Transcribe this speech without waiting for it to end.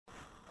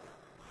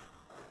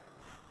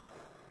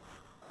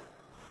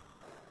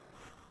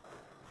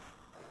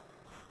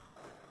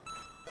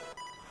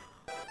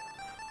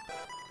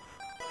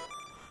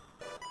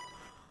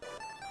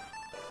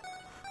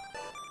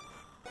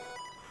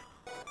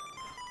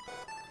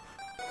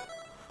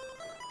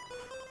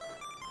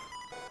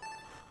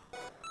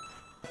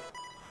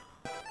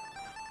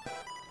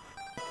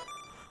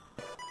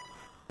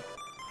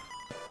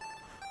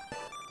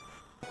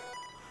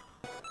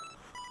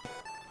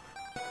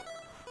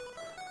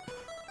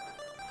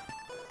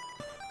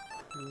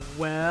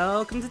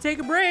Welcome to Take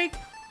a Break.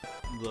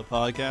 The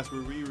podcast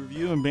where we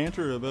review and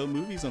banter about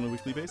movies on a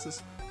weekly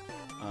basis.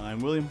 I'm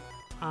William.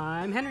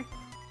 I'm Henry.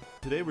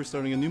 Today we're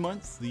starting a new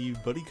month, the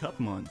Buddy Cop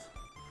month.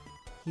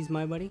 He's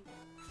my buddy,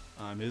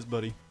 I'm his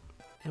buddy.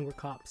 and we're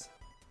cops.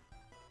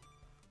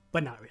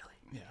 But not really.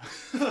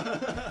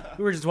 Yeah.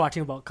 We were just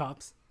watching about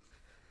cops.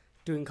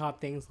 Doing cop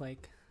things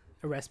like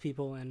arrest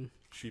people and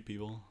Shoot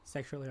people.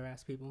 sexually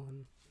harass people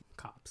and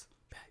cops.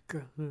 Bad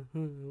girl,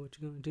 what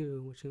you gonna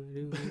do? What you gonna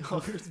do?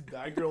 Oh, it's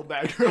bad girl,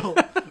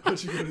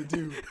 what you gonna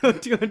do?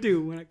 What you gonna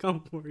do when I come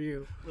for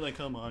you? When I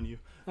come on you.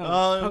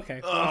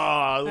 Okay.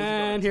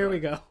 And here we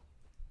go.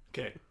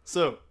 Okay,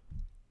 so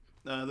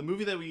the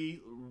movie that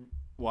we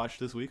watched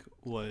this week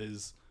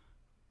was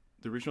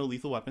the original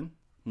Lethal Weapon,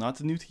 not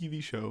the new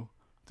TV show,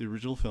 the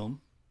original film.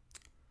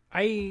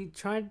 I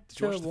tried Did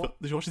you to...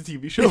 watch the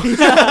TV show?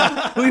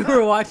 We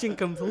were watching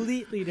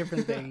completely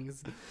different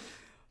things.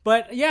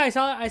 But yeah, I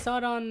saw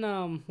it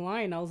on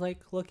line. I was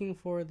like looking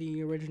for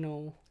the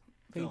original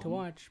thing to Film.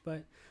 watch,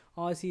 but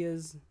all I see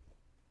is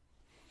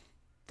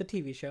the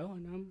TV show,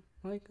 and I'm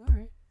like, all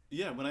right.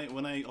 Yeah,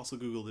 when I also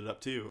Googled it up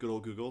too. Good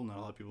old Google. Not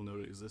a lot of people know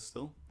it exists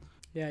still.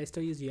 Yeah, I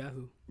still use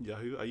Yahoo.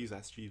 Yahoo. I use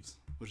Ask Jeeves,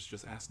 which is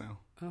just Ask now.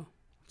 Oh,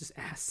 just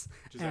ass.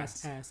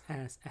 Just ass.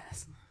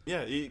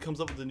 Yeah, it comes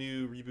up with a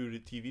new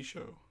rebooted TV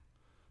show,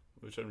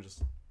 which I'm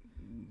just...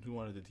 Who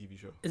wanted a TV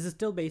show? Is it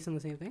still based on the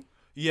same thing?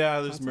 Yeah,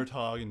 there's Concept?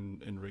 Murtaugh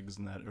and Riggs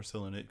and that are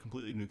still in it.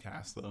 Completely new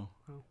cast, though.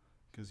 Oh.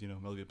 Because,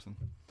 Mel Gibson.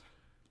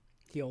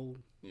 The old...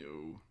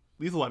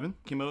 Lethal Weapon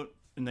came out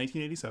in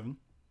 1987.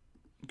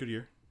 Good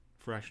year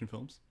for action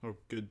films. Or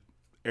good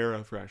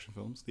era for action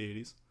films, the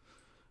 80s.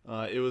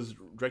 It was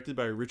directed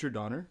by Richard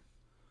Donner,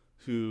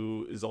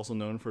 who is also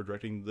known for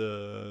directing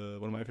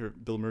one of my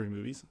favorite Bill Murray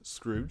movies,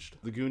 Scrooged,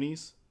 The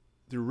Goonies,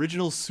 the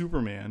original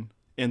Superman,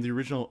 and the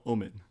original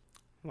Omen.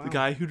 Wow. The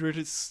guy who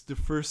directed the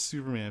first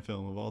Superman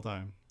film of all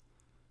time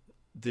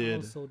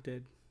Also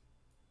did.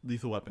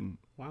 Lethal Weapon.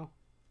 Wow.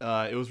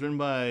 It was written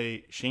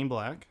by Shane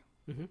Black,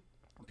 Mm-hmm.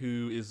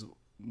 who is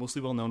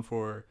mostly well known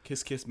for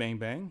Kiss Kiss Bang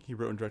Bang. He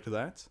wrote and directed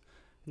that.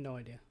 No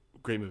idea.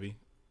 Great movie.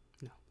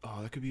 No.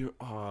 Oh, that could be...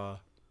 that'll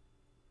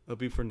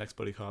be for next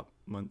Buddy Cop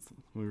month,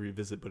 when we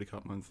revisit Buddy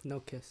Cop month. No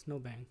kiss, no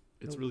bang.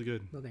 It's No- really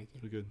good. No thank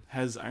you. Really good.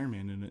 Has Iron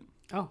Man in it.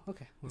 Oh,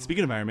 okay. Well,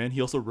 Speaking of Iron Man,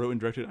 he also wrote and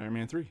directed Iron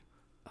Man 3.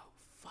 oh,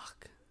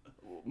 fuck.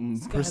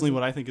 guy Personally, has a-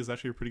 what I think is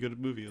actually a pretty good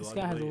movie. This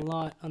guy has a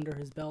lot under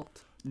his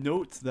belt.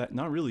 Note that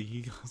not really.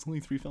 He has only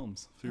 3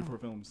 films, 3 or 4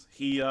 films.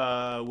 He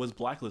was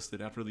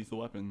blacklisted after Lethal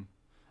Weapon,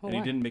 Oh, and he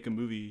why? didn't make a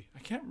movie. I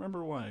can't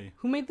remember why.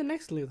 Who made the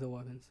next Lethal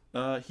Weapons?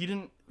 He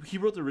didn't. He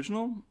wrote the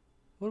original,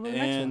 What about the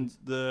next and ones?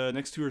 the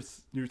next 2 or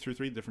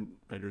 3 different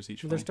writers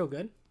each. They're film. still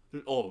good?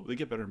 They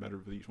get better and better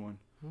with each one.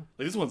 Huh.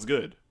 Like this one's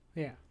good.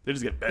 Yeah. They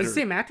just get better. Is it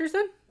the same actors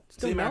then?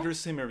 Still Same Mel? actors,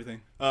 same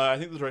everything. I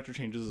think the director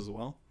changes as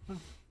well.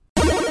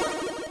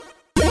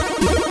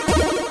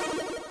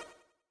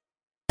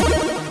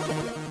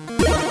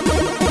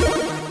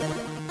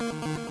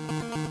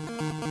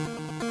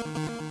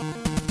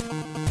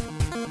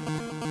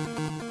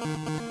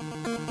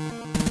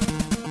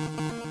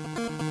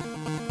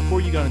 Before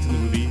you got into the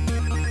movie,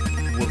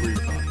 what were your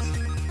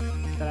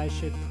thoughts? That I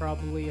should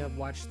probably have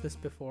watched this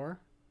before,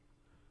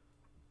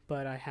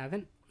 but I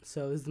haven't.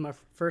 So this is my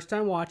first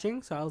time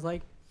watching, so I was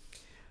like,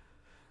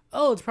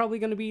 oh, it's probably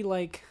going to be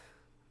like,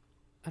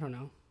 I don't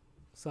know,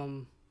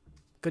 some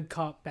good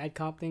cop, bad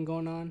cop thing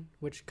going on,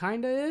 which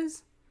kind of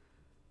is,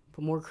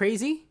 but more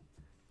crazy,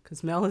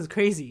 because Mel is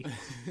crazy.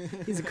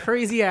 He's a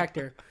crazy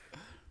actor.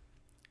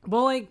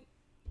 But like,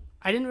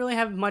 I didn't really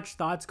have much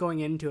thoughts going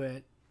into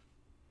it,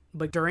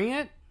 but during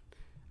it,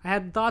 I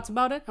had thoughts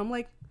about it. I'm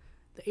like,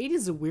 the 80s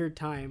is a weird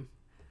time.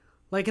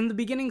 Like in the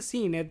beginning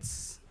scene,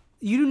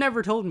 you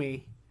never told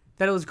me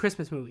that it was a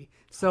Christmas movie.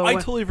 So I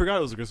totally forgot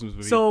it was a Christmas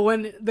movie. so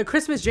when the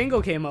Christmas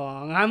jingle came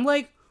along, I'm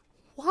like,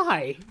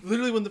 why?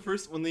 Literally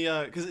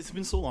because it's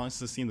been so long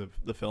since I've seen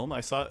the film.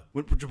 I saw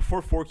it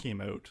before 4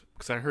 came out,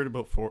 because I heard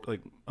about 4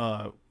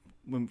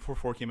 when before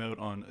 4 came out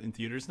in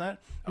theaters and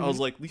that. I was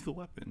like, Lethal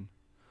Weapon.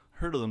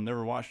 Heard of them,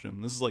 never watched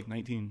them. This is like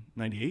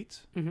 1998,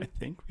 I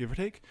think, give or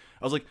take.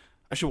 I was like,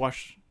 I should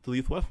watch the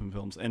Lethal Weapon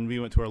films, and we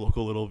went to our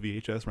local little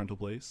VHS rental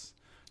place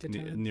Good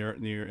times.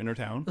 near inner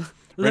town.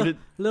 Little, Rented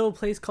little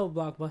place called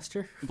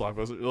Blockbuster.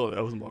 Blockbuster. Oh,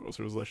 that wasn't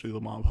Blockbuster. It was actually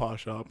the mom and pop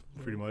shop,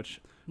 pretty much.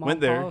 Mom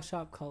Went there. Paul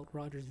shop called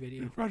Rogers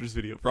Video. Rogers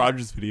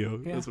Video.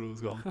 Yeah. That's what it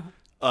was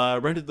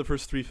called. Rented the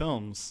first 3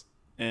 films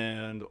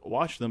and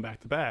watched them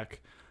back to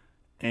back.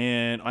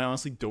 And I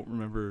honestly don't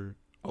remember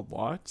a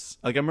lot.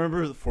 Like, I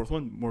remember the 4th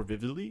one more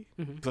vividly,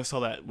 because I saw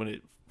that when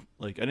it,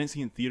 I didn't see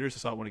it in theaters. I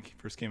saw it when it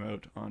first came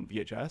out on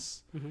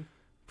VHS,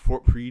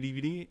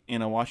 pre-DVD,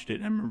 and I watched it,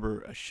 and I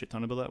remember a shit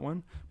ton about that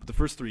one. But the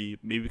first 3,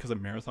 maybe because I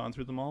marathoned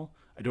through them all,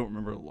 I don't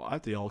remember a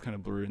lot. They all kind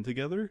of blur in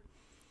together.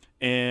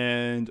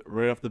 And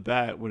right off the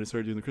bat, when it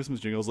started doing the Christmas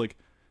jingle, I was like,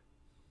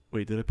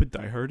 wait, did I put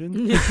Die Hard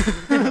in?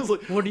 I was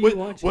like, What are you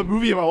watching? What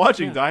movie am I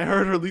watching? Yeah. Die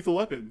Hard or Lethal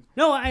Weapon?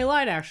 No, I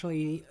lied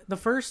actually. The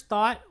first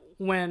thought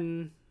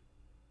when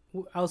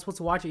I was supposed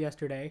to watch it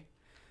yesterday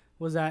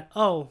was that,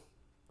 oh,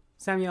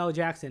 Samuel L.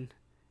 Jackson.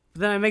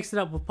 But then I mixed it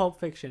up with Pulp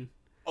Fiction.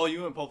 Oh,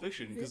 you went Pulp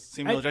Fiction because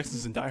Samuel L.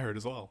 Jackson's in Die Hard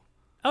as well.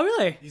 Oh,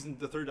 really? He's in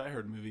the third Die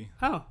Hard movie.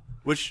 Oh.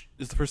 Which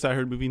is the first Die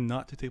Hard movie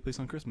not to take place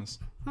on Christmas.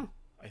 Huh.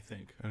 I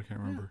think. I can't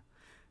remember. Yeah.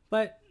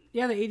 But,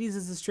 yeah, the 80s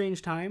is a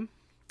strange time.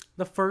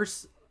 The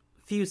first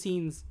few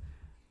scenes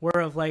were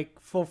of, like,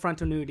 full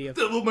frontal nudity.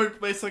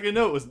 My second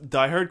note was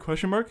Die Hard, ?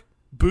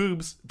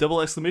 Boobs, !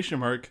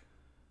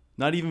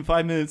 Not even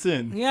 5 minutes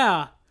in.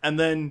 Yeah. And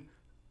then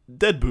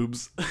dead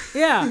boobs.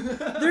 Yeah.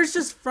 There's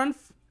just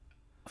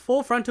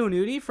full frontal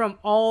nudity from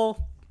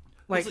all,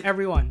 like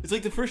everyone. It's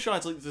like the first shot,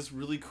 it's like this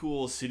really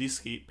cool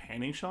cityscape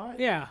panning shot.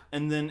 Yeah.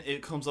 And then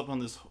it comes up on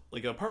this,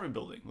 like, apartment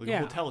building, like a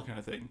hotel kind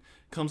of thing.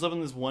 Comes up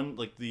in this one,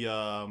 like, the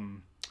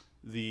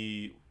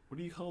what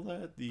do you call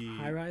that? The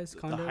high-rise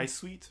condo? The high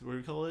suite? What do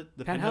you call it?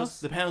 The penthouse?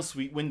 The penthouse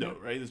suite window,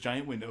 right? This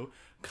giant window.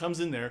 Comes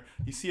in there.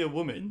 You see a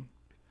woman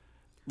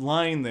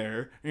lying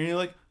there. And you're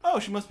like, oh,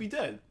 she must be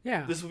dead.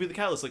 Yeah. This will be the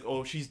catalyst. Like,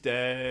 oh, she's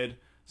dead.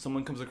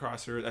 Someone comes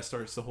across her. That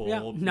starts the whole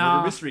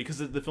murder mystery. Because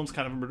the film's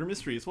kind of a murder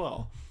mystery as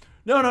well.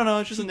 No.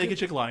 It's just a naked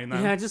chick lying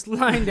there. Yeah, just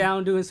lying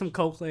down doing some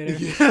coke later.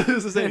 Yeah,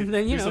 this is and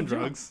then, some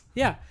drugs.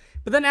 Yeah.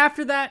 But then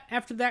after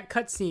that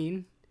cut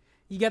scene,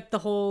 you get the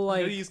whole,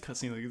 like... How do you use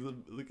cutscene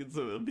like it's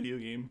a video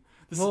game?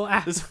 This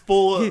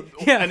full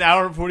an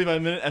hour and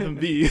 45-minute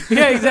FMV.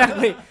 Yeah,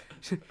 exactly.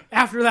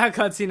 After that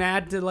cutscene, I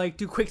had to, like,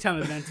 do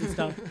QuickTime events and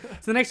stuff.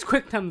 So the next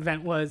QuickTime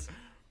event was...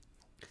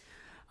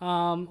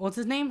 what's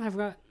his name? I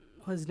forgot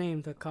his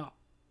name, the cop.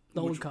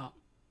 The old cop.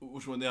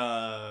 Which one?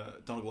 Donald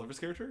Glover's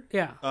character?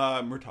 Yeah.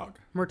 Murtaugh.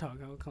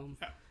 Murtaugh, I would call him.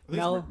 Yeah.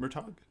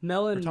 Murtaugh?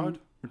 Mel and... Murtaugh?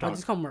 I'll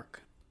just call him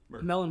Merc.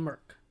 Mel and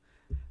Merc.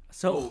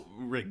 So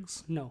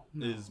Riggs. No.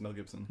 Is Mel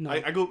Gibson. No.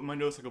 I go my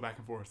notes. I go back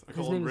and forth. I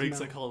call him Riggs.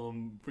 Mel. I call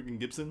him freaking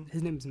Gibson.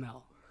 His name's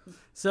Mel.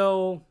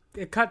 So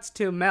it cuts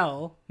to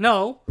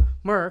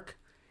Merc,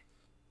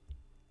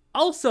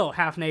 also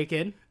half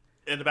naked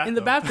in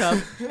the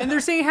bathtub, and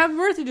they're saying happy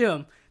birthday to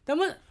him. That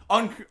was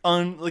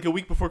on like a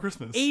week before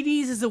Christmas.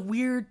 80s is a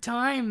weird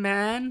time,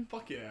 man.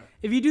 Fuck yeah.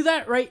 If you do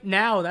that right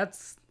now,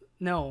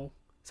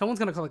 someone's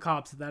gonna call the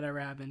cops if that ever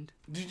happened.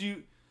 Did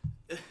you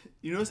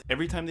notice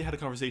every time they had a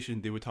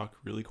conversation, they would talk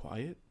really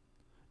quiet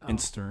and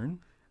stern?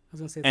 I was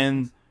gonna say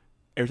and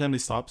every time they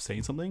stopped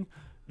saying something,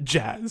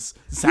 jazz,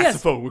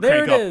 saxophone would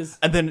there crank it up. is.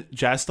 And then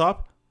jazz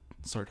stop,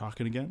 start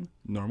talking again,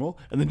 normal,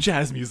 and then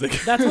jazz music.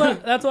 That's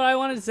what I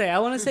wanted to say. I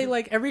want to say,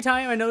 like, every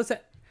time I notice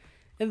that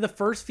in the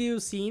first few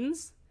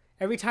scenes,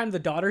 every time the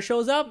daughter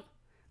shows up,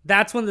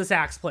 that's when the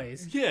sax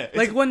plays. Yeah.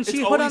 Like when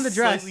she put on the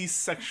dress. Slightly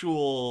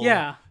sexual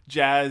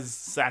jazz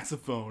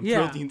saxophone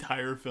throughout the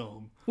entire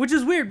film. Which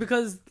is weird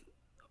because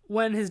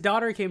when his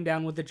daughter came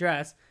down with the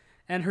dress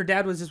and her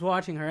dad was just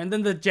watching her and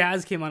then the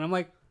jazz came on, I'm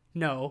like,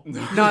 no,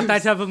 not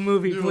that type of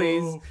movie,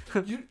 please.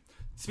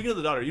 Speaking of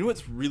the daughter, you know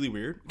what's really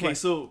weird? Okay,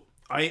 so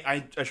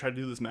I tried to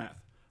do this math.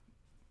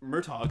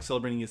 Murtaugh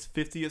celebrating his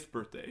 50th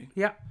birthday.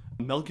 Yeah.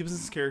 Mel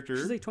Gibson's character...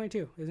 She's like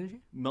 22, isn't she?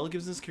 Mel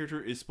Gibson's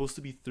character is supposed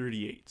to be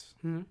 38.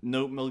 Mm-hmm.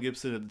 Note, Mel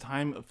Gibson at the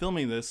time of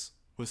filming this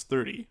was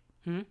 30.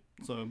 Mm-hmm.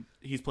 So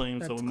he's playing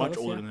That's someone close, much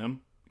older than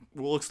him.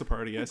 Well, looks the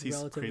part, I guess.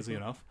 He's crazy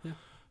enough. Yeah.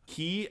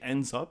 He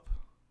ends up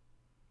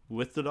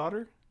with the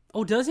daughter.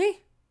 Oh, does he?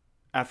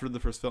 After the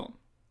first film.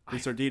 They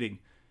start dating.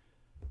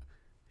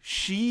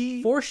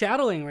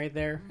 Foreshadowing right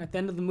there at the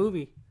end of the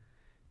movie.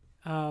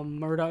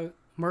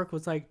 Merc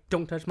was like,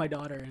 don't touch my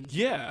daughter. And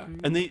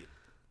and they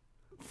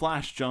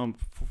flash jump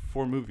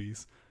 4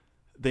 movies.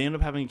 They end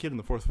up having a kid in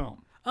the 4th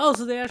film. Oh,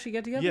 so they actually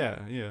get together?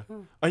 Yeah.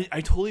 Oh.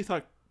 I totally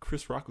thought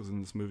Chris Rock was in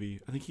this movie.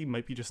 I think he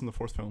might be just in the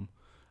 4th film.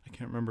 I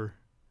can't remember.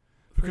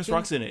 But Chris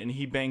Rock's in it, and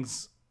he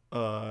bangs...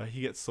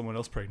 he gets someone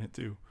else pregnant,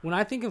 too. When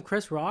I think of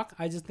Chris Rock,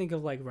 I just think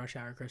of, like, Rush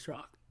Hour Chris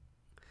Rock.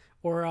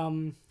 Or,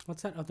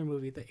 what's that other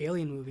movie? The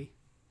Alien movie.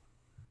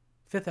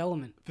 Fifth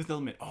Element.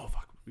 Oh,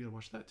 fuck. We gotta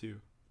watch that,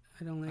 too.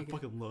 I don't like it. I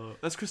fucking love...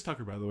 That's Chris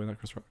Tucker, by the way, not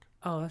Chris Rock.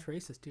 Oh, that's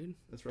racist, dude.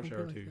 That's Rush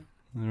Hour, too.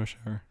 Like Rush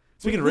Hour.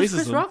 Speaking of racism...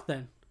 Chris Rock,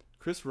 then?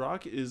 Chris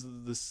Rock is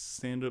the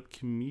stand-up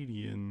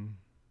comedian.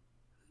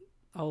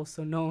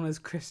 Also known as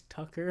Chris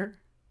Tucker.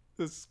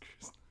 That's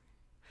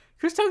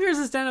Chris Tucker is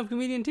a stand-up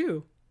comedian,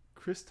 too.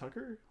 Chris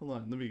Tucker? Hold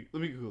on. Let me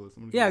Google this.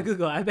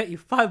 Google it. I bet you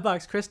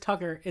 $5 Chris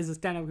Tucker is a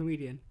stand-up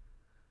comedian.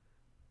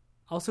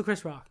 Also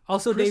Chris Rock.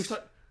 Also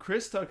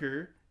Chris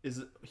Tucker is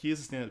a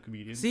stand-up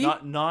comedian. See?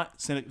 Not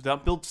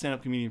build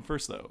stand-up comedian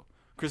first, though.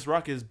 Chris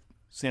Rock is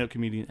stand-up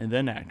comedian and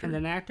then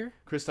actor.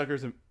 Chris Tucker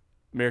is an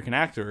American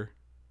actor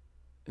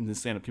and then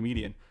stand-up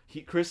comedian.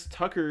 Chris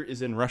Tucker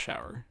is in Rush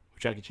Hour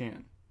with Jackie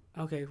Chan.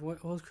 Okay,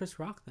 what was Chris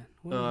Rock then?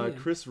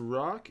 Chris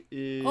Rock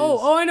is...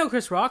 Oh, I know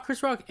Chris Rock.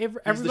 Chris Rock,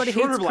 everybody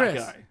hates black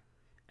Chris. Guy.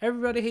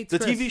 Everybody hates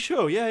Chris. The TV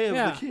show, with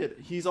the kid.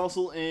 He's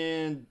also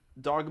in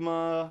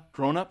Dogma,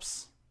 Grown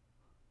Ups.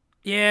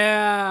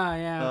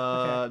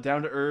 Yeah. Okay.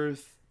 Down to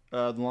Earth,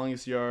 The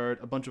Longest Yard,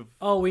 a bunch of...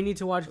 Oh, we need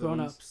to watch Grown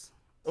Ups.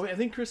 Oh, wait, I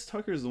think Chris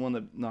Tucker is the one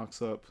that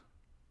knocks up.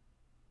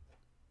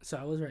 So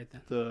I was right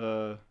then.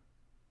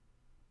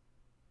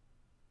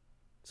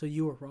 So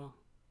you were wrong.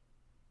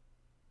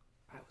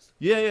 I was knows.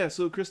 Yeah.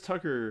 So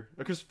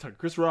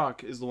Chris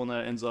Rock is the one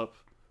that ends up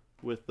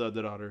with the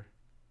daughter.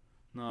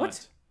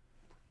 Not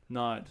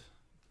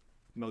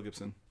Mel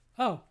Gibson.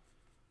 Oh.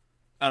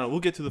 I don't know. We'll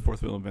get to the fourth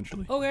film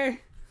eventually. Okay.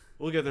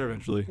 We'll get there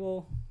eventually.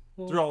 Well,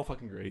 they're all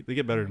fucking great. They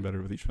get better and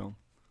better with each film.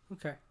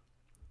 Okay.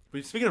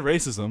 But speaking of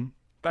racism,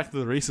 back to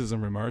the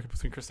racism remark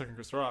between Chris Tucker and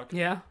Chris Rock.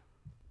 Yeah.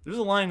 There's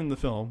a line in the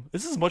film.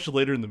 This is much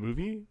later in the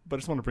movie, but I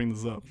just want to bring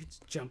this up. It's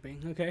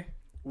jumping. Okay.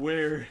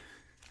 Where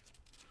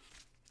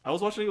I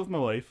was watching it with my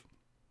wife,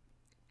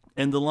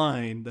 and the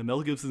line that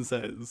Mel Gibson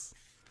says,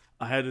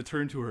 I had to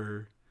turn to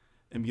her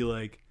and be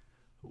like,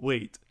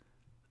 "Wait,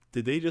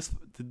 did they just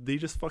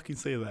fucking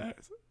say that?"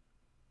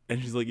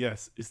 And she's like,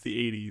 "Yes, it's the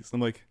 80s." I'm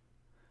like,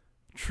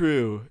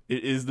 "True,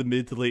 it is the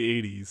mid to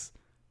late 80s."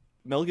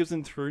 Mel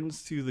Gibson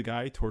turns to the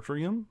guy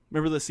torturing him.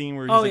 Remember the scene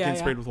where he's getting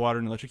sprayed with water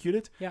and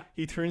electrocuted? Yeah.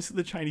 He turns to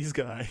the Chinese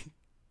guy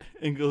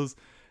and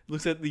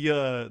looks at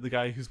the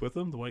guy who's with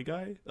him, the white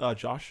guy,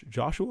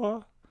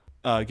 Joshua.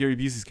 Gary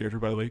Busey's character,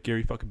 by the way,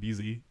 Gary fucking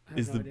Busey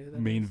is the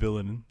main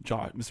villain,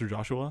 Mr.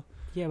 Joshua.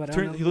 Yeah, but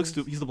he's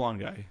the blonde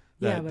guy.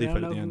 Yeah, but I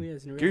don't know who he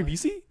is in real Gary life.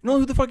 Busey? You know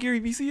who the fuck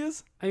Gary Busey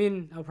is? I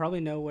mean, I'll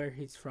probably know where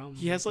he's from.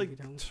 He has like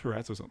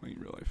Tourette's or something in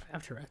real life. I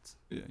have Tourette's.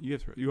 Yeah,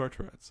 you are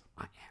Tourette's.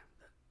 I am.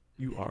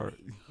 You are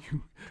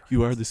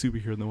the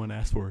superhero no one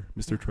asked for,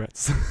 Mr.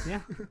 Tourette's.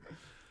 Yeah.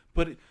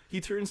 But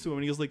he turns to him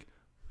and he goes like,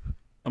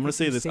 "I'm gonna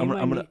say this.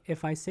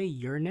 If I say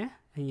your name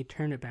and you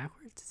turn it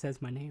backwards, it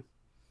says my name."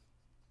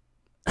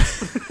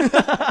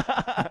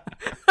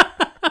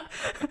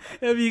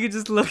 If you could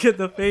just look at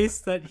the face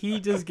that he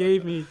just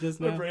gave me just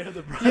now. My brain had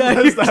to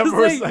process that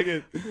for a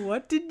second.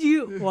 What did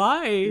you?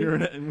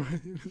 Why?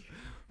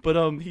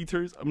 But he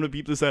turns. I'm gonna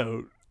beep this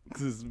out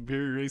because it's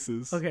very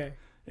racist. Okay.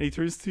 And he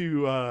turns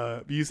to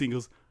Busey and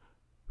goes,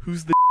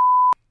 "Who's the?"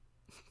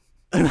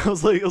 And I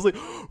was like,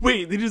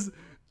 wait, they just.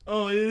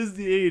 Oh, it is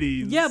the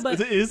 80s. Yeah,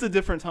 but it is a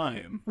different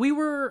time. We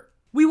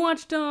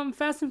watched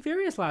Fast and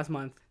Furious last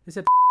month. They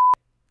said.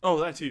 Oh,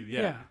 that too.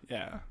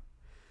 Yeah.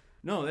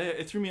 No,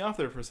 it threw me off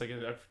there for a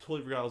second. I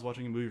totally forgot I was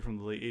watching a movie from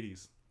the late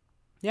 80s.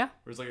 Yeah.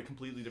 Where it's like a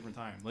completely different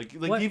time.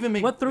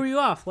 What threw you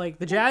off? Like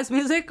the jazz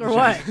music or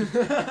what?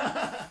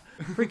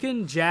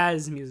 Freaking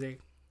jazz music.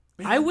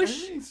 Man, I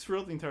wish it's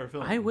throughout the entire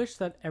film. I wish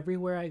that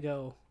everywhere I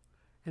go,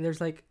 and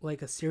there's like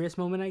a serious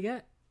moment I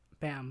get,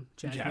 bam,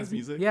 jazz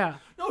music. Yeah.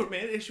 No,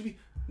 man, it should be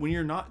when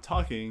you're not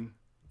talking.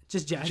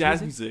 Just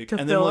jazz music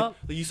and then like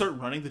you start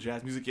running, the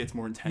jazz music gets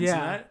more intense than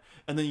that,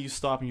 and then you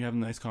stop and you have a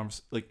nice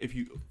conversation. Like if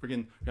you're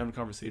having a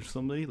conversation with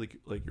somebody,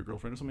 like your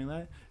girlfriend or something like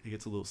that, it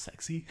gets a little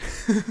sexy.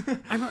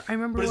 I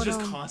remember, but it's just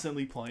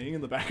constantly playing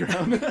in the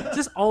background.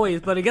 Just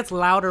always, but it gets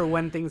louder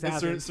when things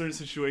happen. Certain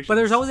situations. But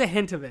there's always a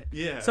hint of it.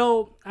 Yeah.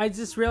 So I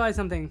just realized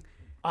something.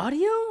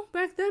 Audio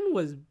back then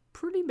was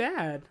pretty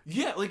bad.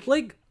 Yeah,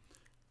 like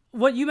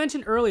what you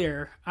mentioned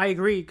earlier, I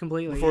agree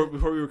completely.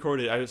 Before we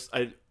recorded, I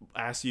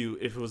asked you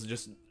if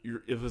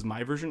it was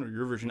my version or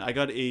your version. I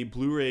got a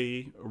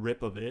Blu-ray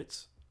rip of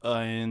it,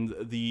 and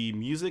the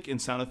music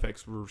and sound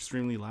effects were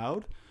extremely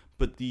loud,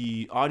 but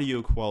the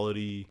audio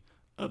quality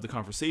of the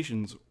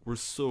conversations were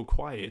so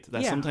quiet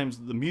that sometimes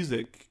the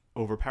music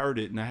overpowered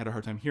it, and I had a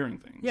hard time hearing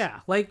things.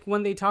 Yeah, like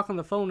when they talk on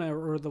the phone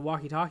or the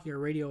walkie-talkie or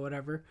radio or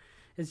whatever,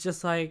 it's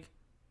just like,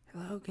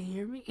 "Hello, can you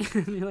hear me?"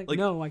 And you're like,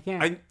 "No, I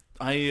can't."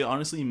 I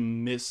honestly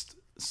missed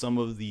some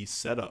of the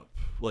setup,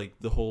 like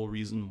the whole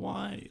reason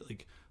why,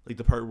 like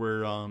the part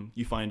where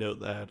you find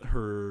out that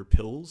her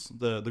pills,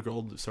 the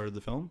girl that started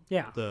the film,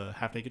 the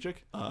half naked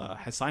chick,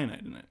 has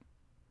cyanide in it.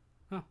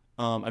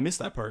 Oh. I missed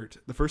that part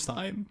the first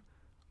time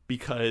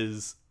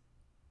because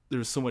there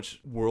was so much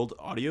world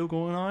audio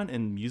going on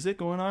and music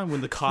going on when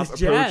the cop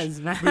approached.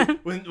 Jazz, man.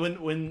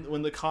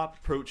 When the cop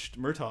approached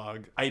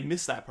Murtaugh, I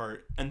missed that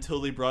part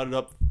until they brought it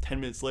up 10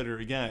 minutes later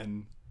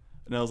again.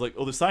 And I was like,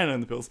 "Oh, there's cyanide in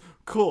the pills.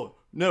 Cool.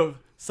 No,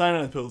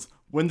 cyanide in the pills.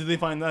 When did they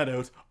find that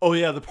out? Oh,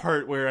 yeah, the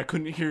part where I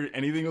couldn't hear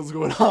anything that was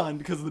going on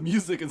because of the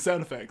music and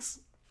sound effects."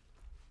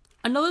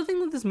 Another thing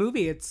with this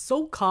movie, it's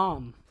so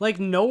calm. Like,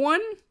 no one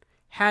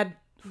had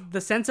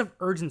the sense of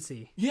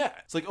urgency. Yeah.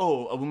 It's like,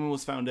 oh, a woman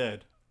was found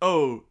dead.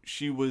 Oh,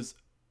 it was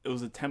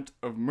attempt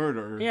of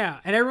murder. Yeah,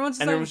 and everyone's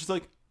just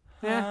like,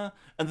 yeah.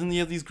 And then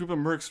you have these group of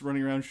mercs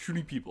running around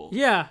shooting people.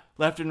 Yeah.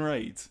 Left and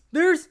right.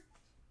 There's,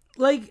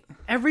 like,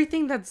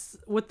 everything that's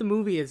with the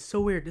movie is so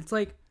weird. It's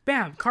like,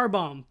 bam, car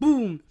bomb,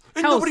 boom,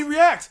 and house. Nobody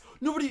reacts.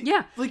 Nobody.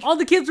 Yeah. Like, all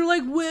the kids are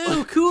like,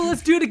 "Whoa, cool,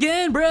 let's do it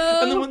again, bro."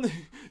 And then when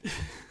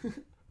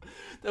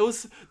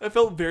that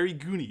felt very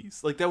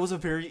Goonies. Like, that was a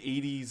very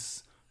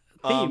 80s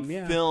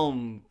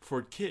film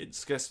for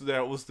kids. Guess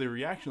that was the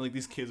reaction. Like,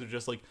 these kids are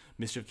just like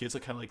mischief kids,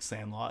 like kind of like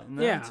Sandlot and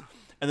that. Yeah.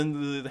 And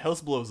then the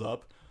house blows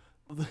up.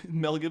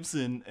 Mel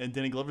Gibson and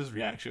Danny Glover's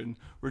reaction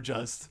were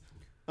just,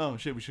 "Oh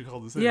shit, we should call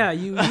this in." Yeah,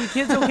 you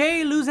kids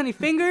okay? Lose any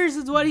fingers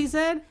is what he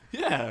said.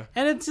 Yeah.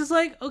 And it's just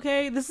like,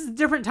 okay, this is a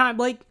different time.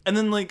 Like, and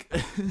then like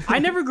I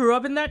never grew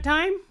up in that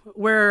time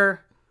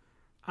where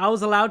I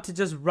was allowed to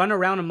just run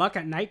around amok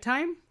at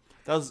nighttime.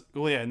 That was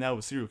now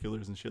with serial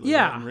killers and shit like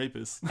that, and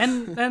rapists.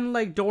 and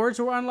like doors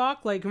were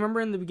unlocked. Like,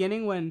 remember in the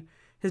beginning when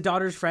his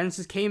daughter's friends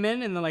just came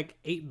in and then like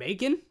ate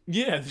bacon.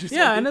 Yeah,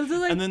 And it's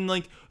like, and then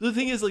like the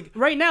thing is like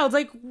right now it's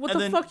like, what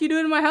the fuck you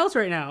doing in my house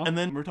right now? And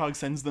then Murtaugh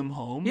sends them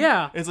home.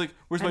 Yeah. It's like,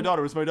 where's my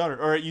daughter? Where's my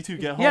daughter? All right, you two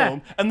get home. Yeah.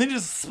 And they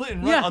just split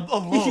and run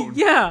alone.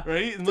 Yeah.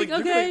 Right? And like,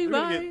 okay, they're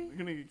bye. they're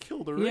gonna get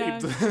killed or Yeah,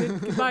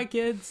 raped. goodbye,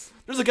 kids.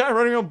 There's a guy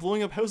running around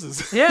blowing up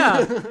houses.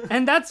 Yeah,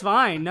 and that's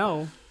fine.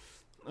 No.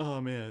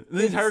 Oh man,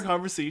 the entire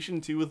conversation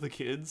too with the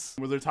kids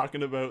where they're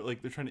talking about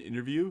like they're trying to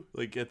interview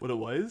like get what it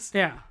was.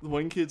 Yeah. The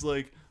one kid's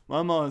like,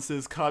 my mom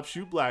says cops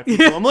shoot black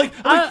people. I'm like,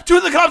 two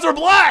of the cops are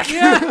black.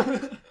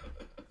 Yeah.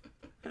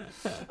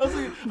 I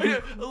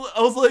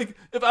was like,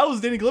 if I was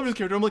Danny Glover's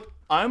character, I'm like,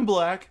 I'm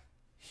black,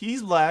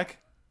 he's black,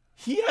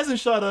 he hasn't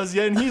shot us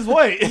yet, and he's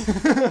white.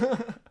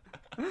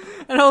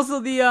 And also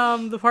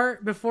the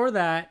part before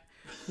that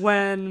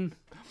when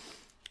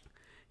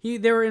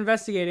they were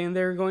investigating,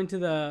 they were going to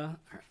the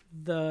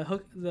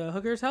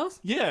hooker's house.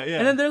 Yeah.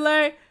 And then they're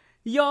like,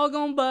 y'all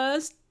gonna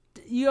bust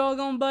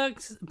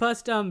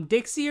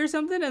Dixie or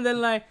something, and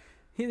then like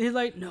he's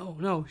like,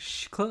 no,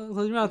 shh,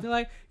 close your mouth. They're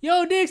like,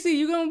 yo, Dixie,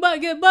 you gonna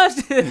get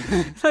busted.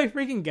 It's like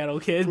freaking ghetto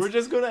kids. We're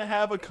just gonna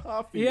have a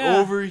coffee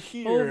over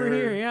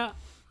here. Yeah.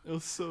 It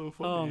was so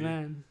funny. Oh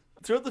man.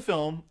 Throughout the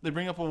film, they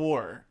bring up a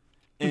war.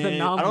 And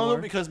I don't know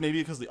because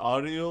the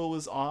audio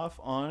was off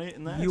on it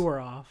and that. You were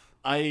off.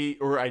 I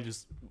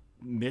just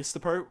missed the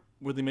part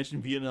where they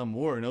mentioned Vietnam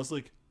War, and I was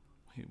like,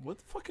 wait, what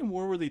the fucking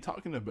war were they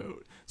talking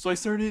about? So I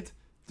started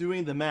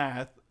doing the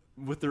math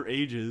with their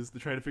ages to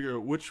try to figure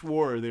out which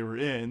war they were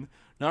in,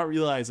 not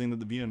realizing that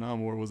the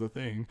Vietnam War was a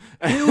thing.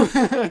 I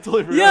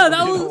totally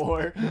forgot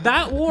war.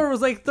 That war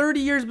was like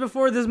 30 years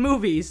before this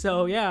movie,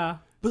 so yeah.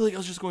 But like I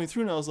was just going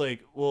through and I was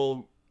like,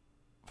 well,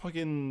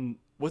 fucking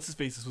what's his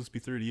face is supposed to be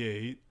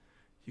 38.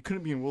 He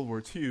couldn't be in World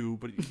War II,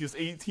 but he was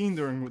 18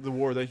 during the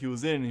war that he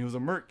was in, and he was a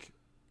merc.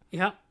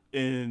 Yeah.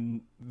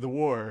 In the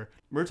war,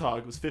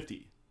 Murtaugh was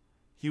 50.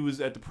 He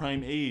was at the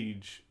prime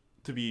age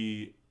to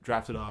be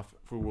drafted off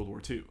for World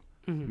War II.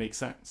 Mm-hmm. Makes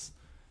sense.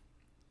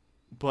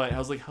 But I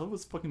was like, how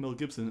was fucking Mel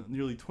Gibson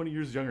nearly 20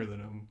 years younger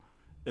than him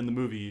in the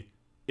movie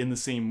in the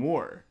same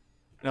war?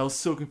 And I was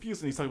so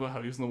confused. And he's talking about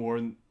how he was in the war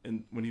and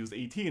when he was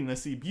 18. And I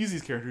see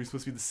Busey's character who's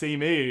supposed to be the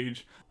same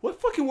age.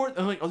 What fucking war?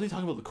 I'm like, are they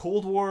talking about the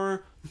Cold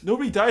War?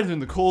 Nobody died during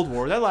the Cold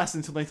War. That lasted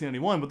until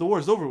 1991, but the war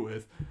is over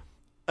with.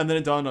 And then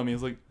it dawned on me. I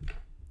was like,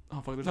 oh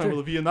fuck, they're talking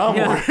about the Vietnam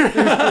War.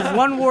 There's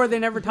one war they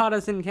never taught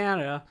us in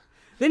Canada.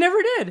 They never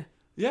did.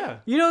 Yeah.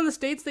 You know, in the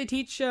States they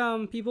teach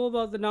people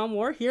about the Vietnam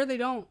War. Here they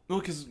don't.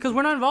 Well, because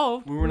we're not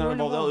involved. We were not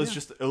involved.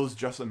 It was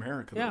just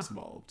America that was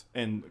involved,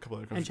 and a couple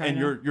other countries, and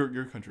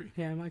your country.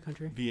 Yeah, my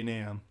country.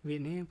 Vietnam.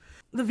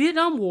 The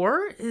Vietnam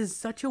War is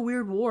such a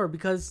weird war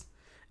because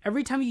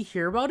every time you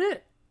hear about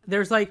it,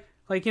 there's like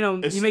you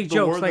know, it's you make the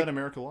jokes war like that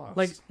America lost,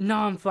 like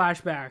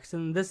non-flashbacks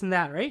and this and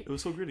that, right? It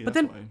was so gritty. But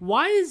that's then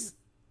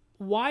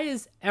why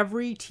is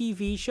every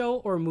TV show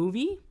or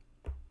movie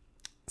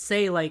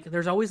say like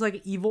there's always like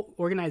an evil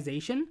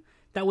organization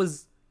that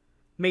was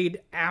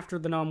made after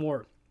the Vietnam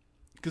War?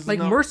 Like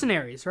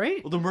mercenaries,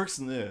 right? Well, the mercs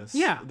in this,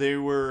 they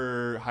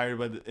were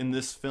hired in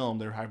this film.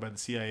 They were hired by the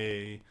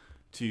CIA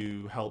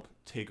to help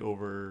take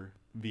over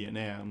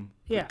Vietnam.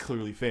 But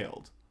clearly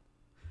failed.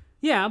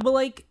 Yeah, but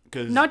like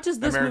not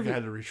just this America movie.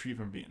 had to retreat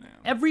from Vietnam.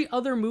 Every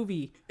other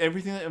movie,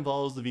 everything that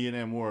involves the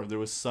Vietnam War, there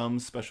was some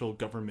special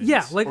government,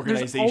 like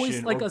organization, there's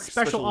always like a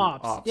special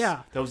ops,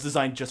 that was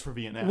designed just for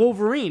Vietnam.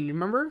 Wolverine,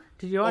 remember?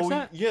 Did you watch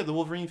that? Yeah, the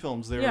Wolverine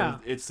films.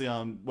 It's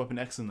the Weapon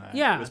X in that.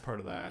 Yeah, it was part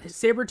of that.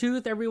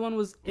 Sabretooth, everyone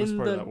was in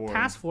the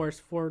task force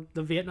for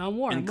the Vietnam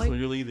War, and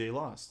clearly they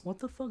lost. What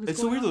the fuck is it's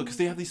going so weird on? though, because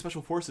they have these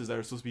special forces that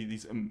are supposed to be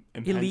these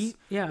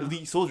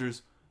elite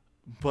soldiers,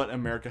 but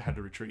America had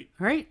to retreat.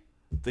 Right?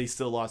 They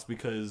still lost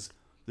because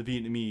the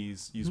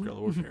Vietnamese use guerrilla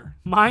warfare.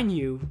 Mind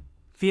you,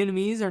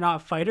 Vietnamese are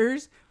not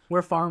fighters.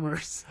 We're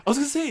farmers. I was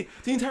gonna say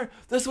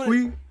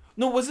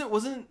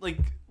wasn't like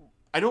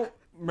I don't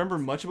remember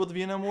much about the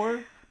Vietnam War,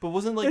 but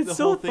wasn't like it's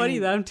the whole thing. It's so funny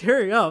that I'm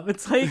tearing up.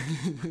 It's like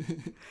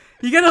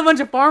you get a bunch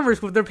of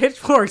farmers with their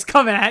pitchforks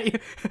coming at you.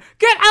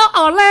 Get out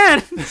our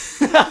land.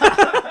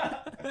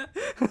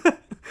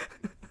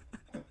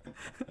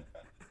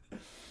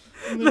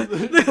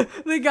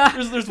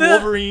 There's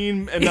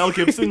Wolverine and Mel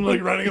Gibson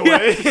like running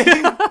away.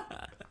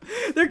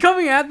 They're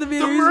coming at the Vietnamese.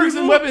 The mercs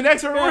and Weapon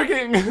X are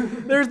working.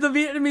 There's the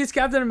Vietnamese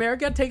Captain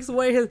America takes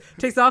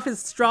off his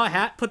straw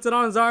hat, puts it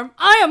on his arm.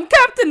 I am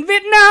Captain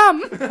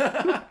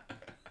Vietnam.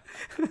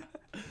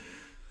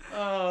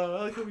 I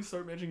like how we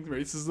start mentioning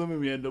racism and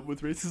we end up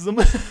with racism.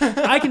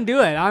 I can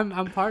do it.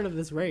 I'm part of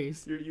this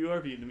race. You are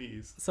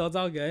Vietnamese, so it's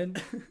all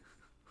good.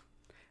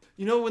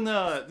 You know, when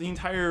the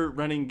entire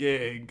running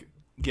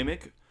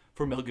gimmick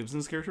for Mel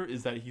Gibson's character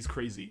is that he's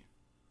crazy.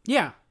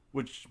 Yeah.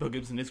 Which Mel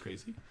Gibson is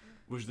crazy.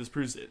 Which this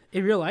proves it.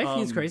 In real life,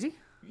 he's crazy?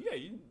 Yeah,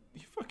 he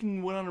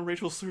fucking went on a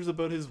racial slurs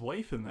about his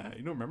wife and that.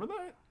 You don't remember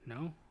that?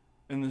 No.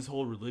 And this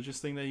whole religious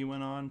thing that he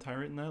went on,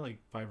 Tyrant and that, like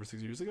 5 or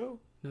 6 years ago?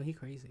 No, he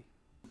crazy.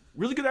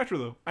 Really good actor,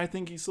 though. I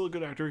think he's still a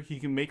good actor. He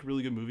can make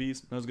really good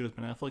movies. Not as good as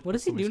Ben Affleck. What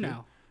does he do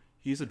now?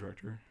 He's a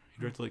director.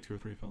 He directed like 2 or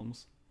 3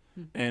 films.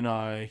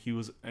 and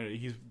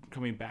he's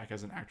coming back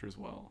as an actor as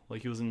well.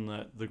 Like he was in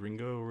the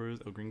Gringo or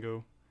El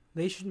Gringo.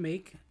 They should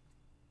make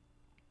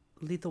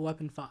Lethal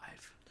Weapon 5,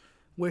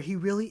 where he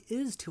really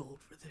is too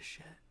old for this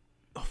shit.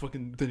 Oh,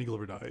 fucking Danny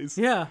Glover dies.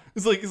 Yeah.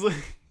 It's like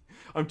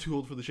I'm too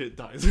old for the shit.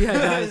 Dies. Yeah,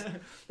 dies.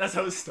 That's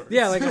how it starts.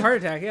 Yeah, like a heart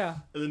attack. Yeah.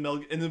 And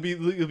then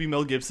it'll be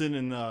Mel Gibson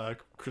and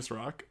Chris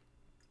Rock,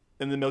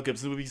 and then Mel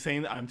Gibson would be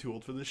saying that I'm too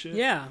old for this shit.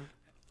 Yeah.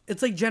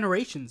 It's like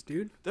Generations,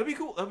 dude. That'd be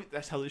cool.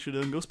 That's how they should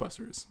have done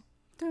Ghostbusters.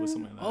 With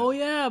something like that. Oh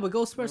yeah, but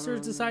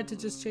Ghostbusters decided to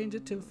just change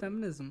it to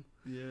feminism.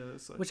 Yeah,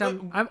 that's like, which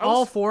I'm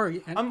all for.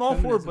 I'm all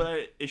for,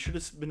 but it should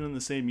have been in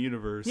the same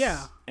universe.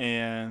 Yeah.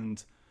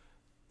 And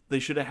they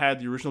should have had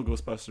the original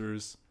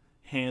Ghostbusters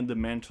hand the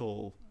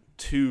mantle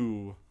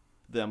to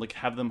them, like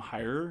have them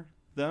hire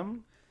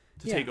them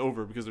to take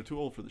over because they're too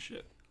old for the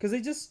shit.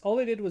 Because all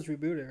they did was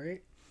reboot it,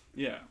 right?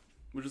 Yeah,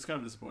 which is kind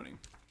of disappointing.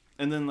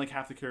 And then like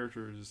half the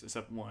characters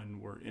except one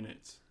were in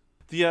it.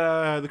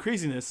 The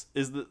craziness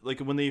is that like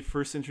when they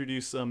first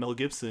introduce Mel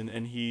Gibson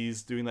and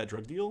he's doing that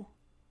drug deal.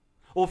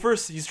 Well,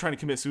 first he's trying to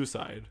commit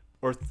suicide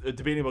or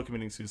debating about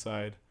committing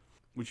suicide,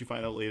 which you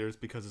find out later is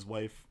because his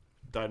wife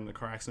died in a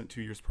car accident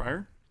 2 years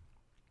prior.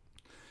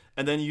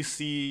 And then you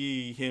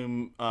see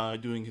him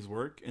doing his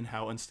work and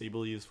how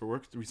unstable he is for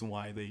work. The reason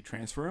why they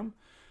transfer him,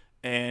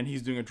 and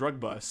he's doing a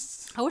drug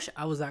bust. I wish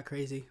I was that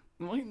crazy.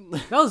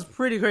 That was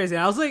pretty crazy.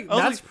 I was like,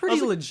 that's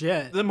pretty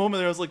legit. The moment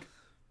there, I was like,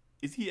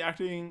 is he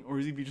acting or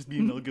is he just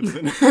being Mel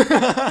Gibson?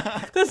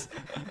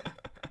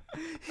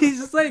 He's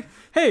just like,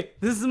 hey,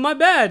 this is my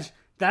badge.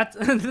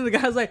 And then the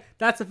guy's like,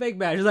 that's a fake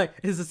badge. He's like,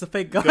 is this a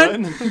fake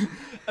gun?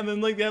 And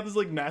then like they have this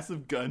like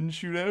massive gun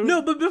shootout.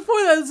 No, but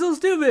before that, it's so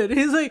stupid.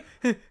 He's like,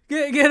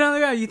 get on the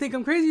ground. You think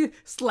I'm crazy?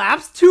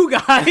 Slaps 2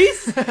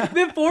 guys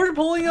before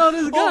pulling out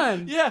his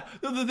gun. Yeah.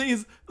 The thing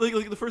is,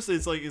 like the first thing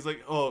is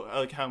like, oh,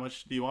 like how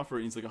much do you want for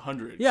it? And he's like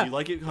 100. Yeah. Do you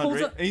like it?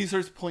 100. And he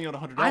starts pulling out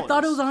 $100. I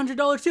thought it was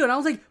 $100 too, and I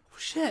was like,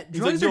 shit,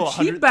 drugs like, are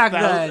cheap back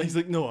then. He's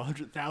like, no,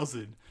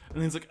 100,000.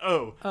 And he's like,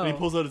 oh. And he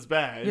pulls out his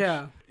badge.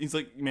 Yeah. He's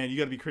like, man, you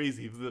gotta be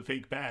crazy with the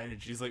fake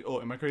badge. He's like,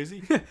 oh, am I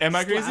crazy? Am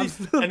I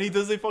crazy? And he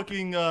does a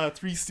fucking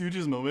Three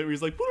Stooges moment where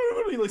he's like,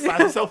 he like slaps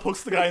himself,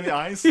 pokes the guy in the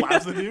eye,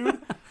 slaps the dude.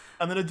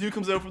 And then a dude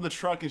comes out from the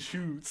truck and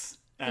shoots.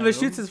 But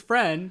shoots his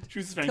friend.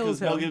 Shoots his friend because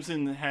Mel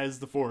Gibson has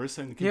the Force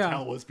and can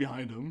tell what's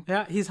behind him.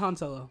 Yeah, he's Han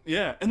Solo.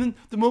 Yeah, and then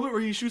the moment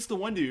where he shoots the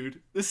one dude,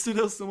 this stood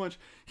out so much.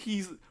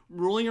 He's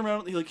rolling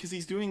around, like, because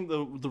he's doing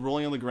the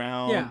rolling on the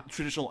ground,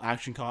 traditional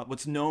action cop.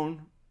 What's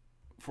known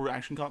for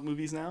action cop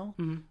movies now.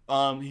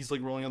 Mm-hmm. He's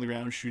like rolling on the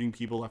ground, shooting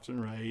people left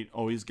and right,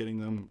 always getting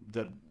them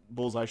dead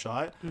bullseye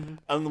shot. Mm-hmm.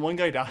 And the one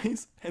guy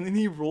dies, and then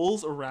he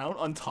rolls around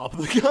on top of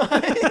the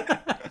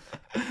guy.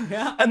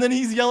 Yeah. And then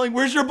he's yelling,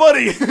 "Where's your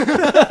buddy?"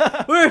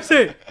 Where is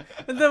he?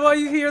 And then while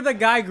you hear the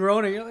guy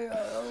groaning, you're like,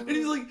 oh. And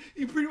he's like,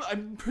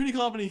 I'm pretty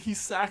confident he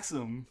sacks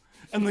him.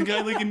 And the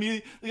guy like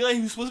immediately, the guy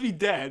who's supposed to be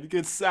dead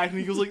gets sacked, and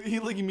he goes like, he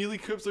like immediately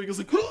crips, so he goes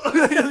like,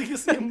 like you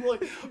see him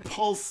like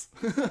pulse.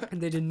 And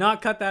they did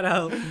not cut that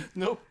out.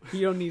 Nope.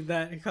 You don't need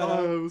that cut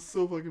out. It was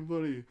so fucking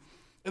funny.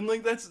 And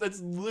like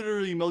that's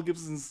literally Mel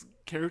Gibson's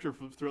character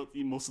throughout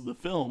most of the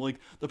film. Like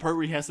the part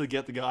where he has to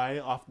get the guy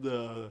off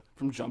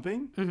from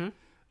jumping,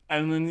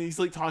 and then he's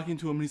like talking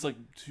to him, and he's like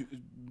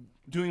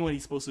doing what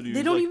he's supposed to do.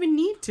 They don't even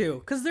need to,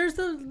 because there's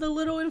the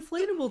little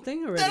inflatable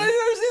thing already. I don't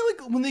understand.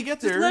 Like when they get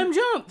there, just let him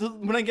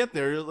jump. When I get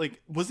there, like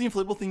was the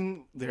inflatable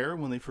thing there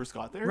when they first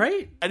got there?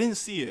 Right. I didn't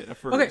see it at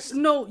first. Okay.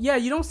 No. Yeah.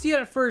 You don't see it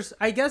at first.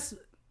 I guess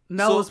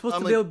Mel was supposed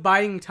to be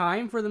buying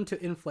time for them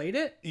to inflate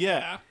it.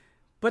 Yeah.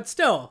 But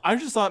still, I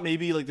just thought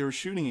maybe like they were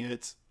shooting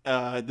it.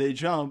 They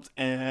jumped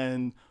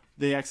and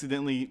they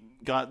accidentally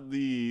got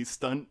the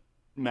stunt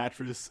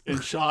mattress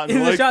and shot.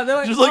 And they're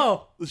like,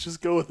 oh, let's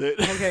just go with it.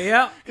 Okay,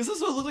 yeah. Because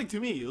that's what it looked like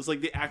to me. It was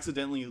like they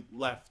accidentally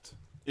left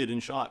it in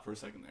shot for a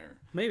second there.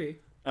 Maybe.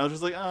 And I was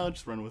just like, oh,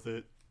 just run with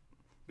it.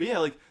 But yeah,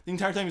 like the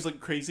entire time he's like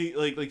crazy.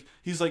 Like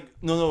he's like,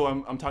 no,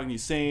 I'm talking to you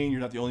sane.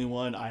 You're not the only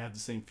one. I have the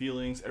same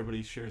feelings.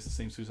 Everybody shares the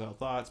same suicidal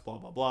thoughts. Blah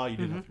blah blah. You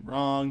did nothing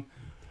wrong.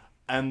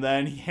 And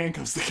then he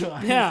handcuffs the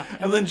guy. Yeah.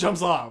 And then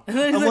jumps off. And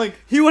then I'm like,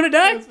 you want to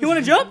die? You want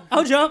to jump?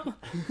 I'll jump.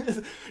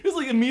 It was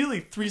like immediately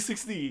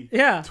 360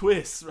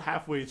 twists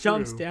halfway through.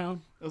 Jumps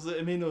down.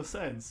 It made no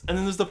sense. And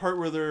then there's the part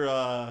where they're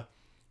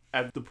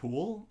at the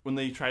pool when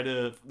they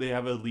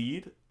have a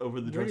lead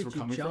over the drugs we're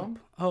coming from.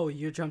 Oh,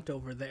 you jumped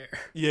over there.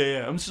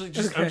 Yeah. I'm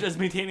just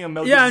maintaining a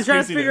Mel Gibson's I'm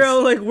trying to figure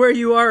out like where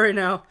you are right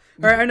now. All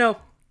right, I know.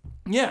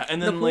 Yeah,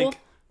 and then like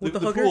with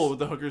the pool with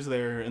the hookers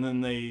there, and then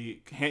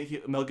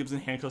Mel Gibson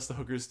handcuffs the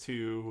hookers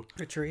to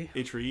a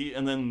tree,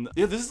 and then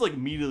this is like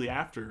immediately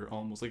after,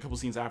 almost like a couple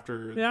scenes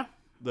after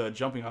the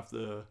jumping off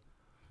the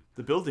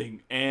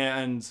building,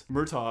 and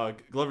Murtaugh,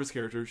 Glover's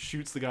character,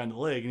 shoots the guy in the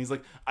leg, and he's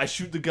like, I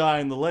shoot the guy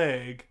in the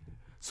leg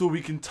so we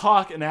can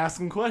talk and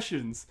ask him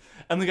questions,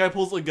 and the guy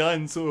pulls a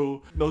gun,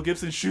 so Mel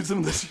Gibson shoots him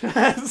in the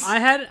chest. I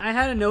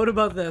had a note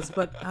about this,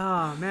 but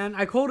man,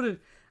 I quoted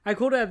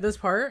at this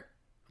part,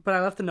 but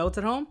I left the notes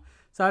at home.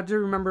 So I have to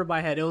remember by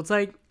head. It was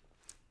like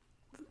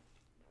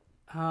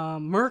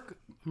Merc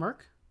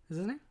is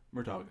his name?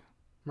 Murtaugh.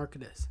 Merc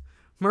it is.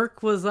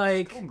 Merc was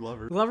like, Call him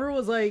Glover. Glover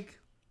was like,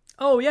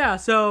 oh yeah,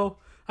 so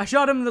I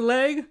shot him in the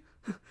leg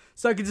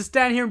so I could just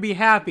stand here and be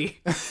happy.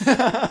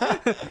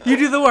 You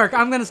do the work.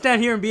 I'm going to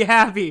stand here and be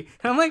happy.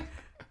 And I'm like,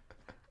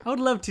 I would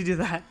love to do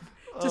that.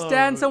 Just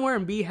stand somewhere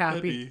and be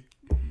happy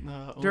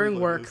during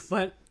work.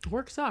 But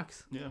work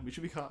sucks. Yeah, we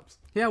should be cops.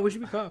 Yeah, we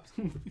should be cops.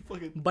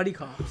 Fucking... Buddy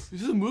cops.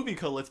 There's a movie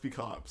called Let's Be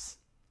Cops.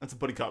 That's a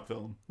buddy cop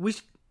film.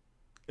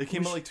 It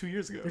came out like 2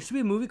 years ago. There should be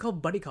a movie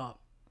called Buddy Cop.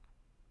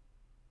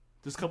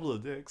 There's a couple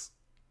of dicks.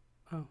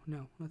 Oh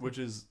no. Which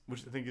I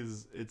think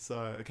is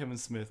Kevin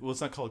Smith. Well,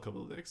 it's not called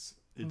Couple of Dicks.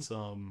 It's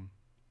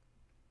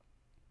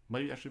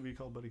might actually be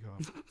called Buddy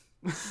Cop.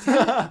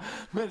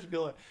 Might actually be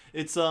like,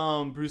 it's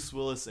Bruce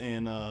Willis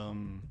and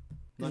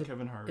not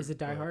Kevin Hart. Is it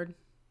Die Hard?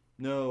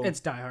 No. It's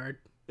Die Hard.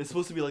 It's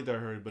supposed to be like Die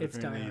Hard, but It's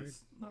apparently Die Hard.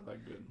 it's not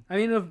that good. I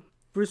mean, if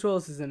Bruce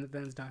Willis is in it,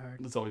 then it's Die Hard.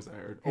 It's always Die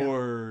Hard. Yeah.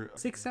 Or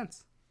Sixth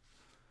Sense.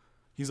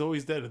 he's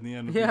always dead at the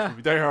end of Yeah. the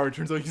movie. Die Hard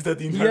turns out he's dead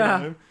the entire Yeah.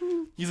 time.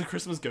 He's a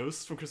Christmas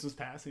ghost from Christmas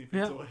Past and he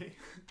fades away.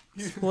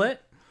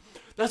 Split?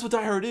 That's what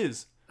Die Hard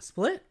is.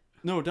 Split?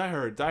 No, Die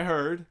Hard. Die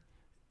Hard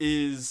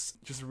is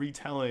just a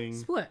retelling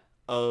Split.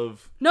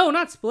 of No,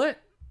 not Split.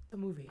 The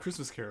movie.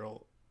 Christmas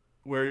Carol,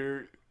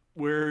 where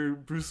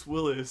Bruce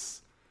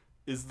Willis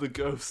is the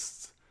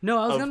ghost No,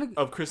 I was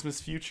of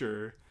Christmas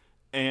Future,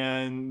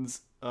 and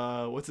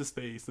what's his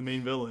face, the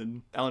main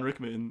villain, Alan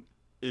Rickman,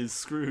 is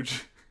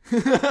Scrooge.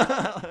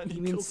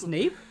 You mean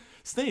Snape?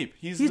 Snape.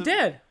 He's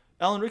dead.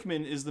 Alan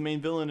Rickman is the main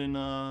villain in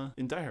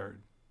Die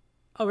Hard.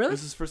 Oh, really?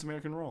 This is his first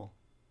American role.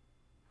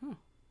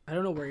 I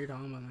don't know where you're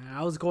talking about, man.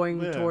 I was going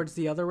towards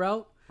the other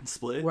route.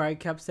 Split? Where I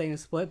kept saying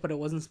Split, but it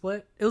wasn't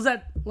Split. It was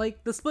that,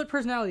 like, the Split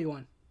personality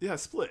one. Yeah,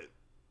 Split.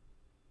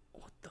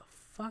 What the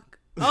fuck?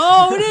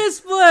 Oh, it is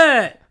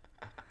Split!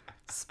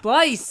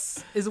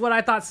 Splice is what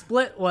I thought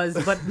Split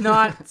was, but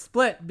not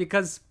Split,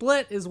 because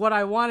Split is what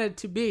I wanted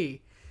to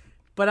be.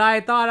 But I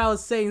thought I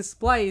was saying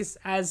Splice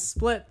as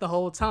Split the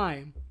whole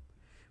time.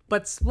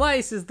 But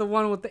Splice is the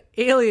one with the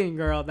alien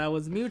girl that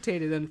was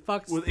mutated and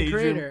fucked the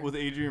creator. With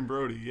Adrian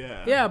Brody,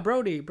 yeah. Yeah,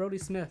 Brody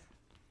Smith.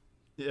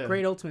 Yeah.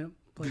 Great Ultimate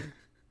player.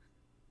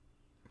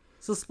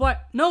 So Split.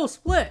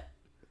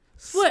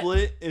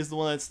 Split is the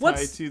one that's tied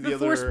to the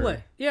other.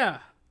 Split? Yeah.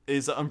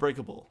 Is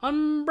Unbreakable.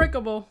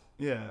 Unbreakable.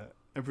 Yeah.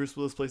 And Bruce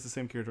Willis plays the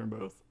same character in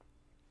both.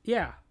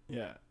 Yeah.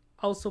 Yeah.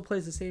 Also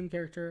plays the same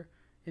character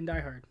in Die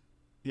Hard.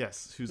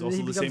 Yes, who's And also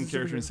then he the same becomes a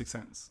character in superhero. Sixth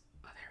Sense.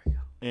 Oh, there we go.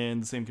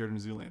 And the same character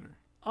in Zoolander.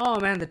 Oh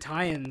man, the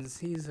tie-ins.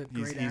 He's a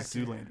great actor. He's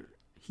Zoolander.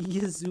 He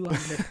is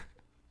Zoolander.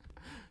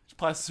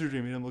 Plastic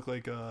surgery made him look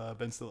like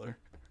Ben Stiller.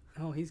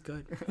 Oh, he's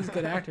good. He's a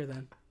good actor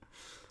then.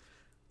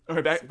 All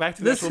right, back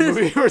to the actual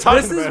movie we're talking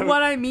about. This is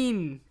what I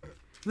mean.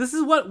 This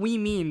is what we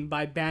mean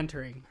by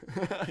bantering.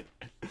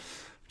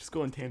 Just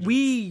go on tangents.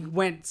 We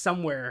went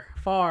somewhere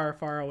far,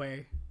 far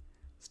away.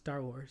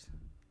 Star Wars.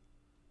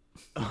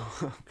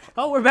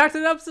 Oh, we're back to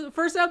the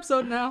first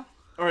episode now.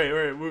 All right.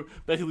 We're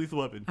back to Lethal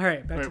Weapon. All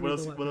right, back to what Lethal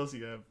else? Weapon. What else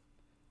you have?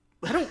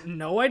 I don't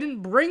know. I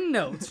didn't bring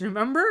notes.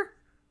 Remember?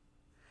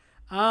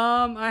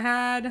 I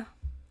had.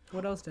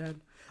 What else did I have?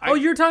 Oh,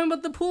 you're talking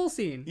about the pool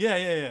scene.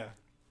 Yeah.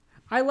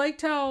 I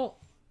liked how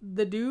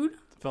the dude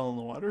Fell in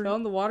the water. fell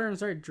in the water and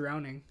started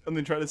drowning. And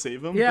then try to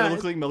save him. Yeah. It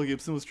looked like Mel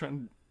Gibson was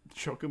trying to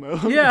choke him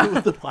out. Yeah.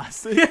 With the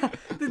plastic. Yeah,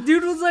 the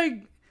dude was like,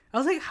 I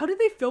was like, how did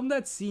they film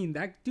that scene?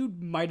 That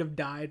dude might have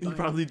died. He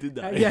probably did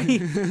die. Yeah,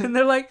 and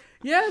they're like,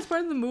 yeah, it's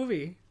part of the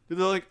movie. They're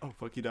like, oh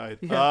fuck, he died.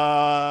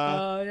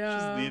 Yeah.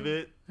 Just leave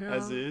it Yeah.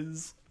 as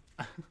is.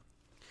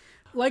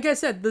 Like I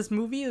said, this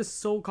movie is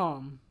so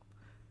calm.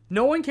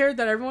 No one cared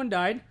that everyone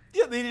died.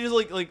 Yeah, they just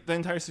like the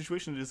entire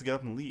situation just get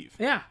up and leave.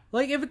 Yeah,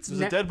 like if it's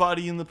There's a dead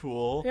body in the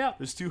pool. Yeah.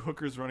 There's two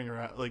hookers running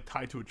around, like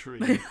tied to a tree.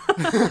 like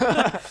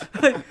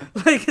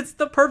it's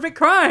the perfect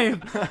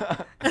crime,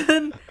 and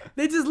then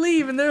they just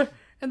leave, and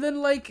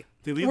then like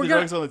They leave the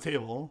drugs on the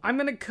table. I'm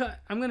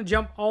gonna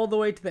jump all the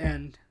way to the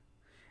end,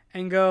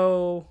 and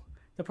go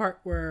the part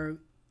where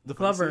The fight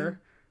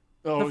Glover,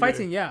 scene? the fight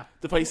scene, yeah,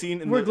 The fight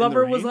scene where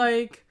Glover was rain?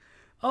 like,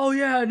 "Oh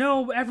yeah,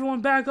 no,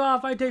 everyone back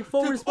off. I take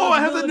full Oh, responsibility."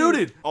 I have that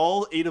noted.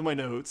 All 8 of my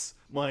notes.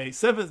 My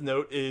 7th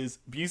note is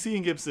Busey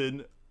and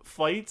Gibson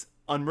fight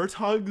on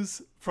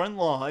Murtaugh's front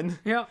lawn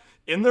Yeah,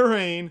 in the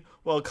rain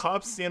while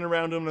cops stand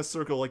around him in a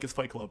circle like it's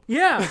Fight Club.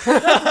 yeah, that's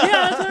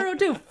what I wrote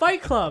too.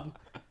 Fight Club,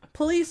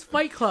 police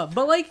fight club,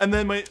 but like, And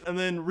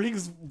then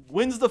Riggs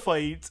wins the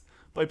fight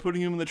by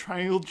putting him in the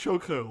triangle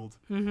chokehold.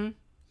 Mm-hmm.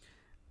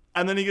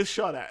 And then he gets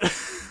shot at.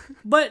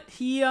 but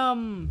he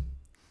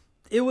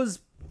it was,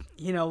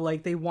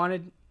 like they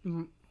wanted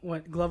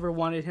what Glover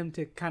wanted him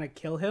to kind of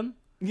kill him.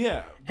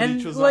 Yeah, but he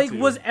And chose like, not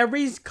to. was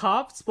every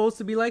cop supposed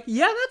to be like,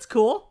 "Yeah, that's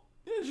cool.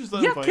 Yeah, just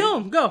let Yeah, him fight. kill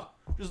him, go."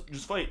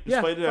 Just fight. Just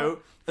Yeah, fight it out.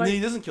 fight. And then he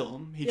doesn't kill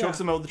him. He Yeah.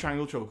 chokes him out with the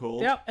triangle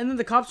chokehold. Yeah, and then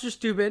the cops are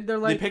stupid. They're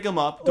like, They pick him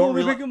up. "Oh, Don't they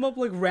realize. pick him up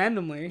like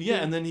randomly." Yeah,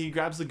 and then he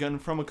grabs the gun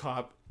from a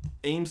cop,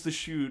 aims to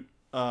shoot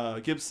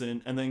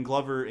Gibson, and then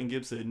Glover and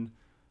Gibson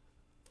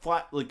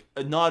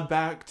nod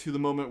back to the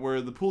moment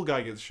where the pool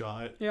guy gets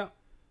shot, yeah,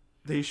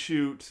 they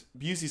shoot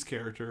Busey's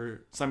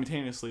character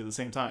simultaneously at the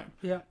same time.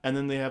 Yeah. And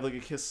then they have like a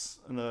kiss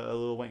and a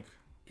little wank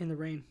In the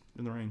rain.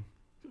 in the rain.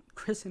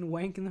 Chris and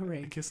wank in the A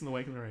rain. kiss and the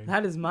wank in the rain.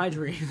 That is my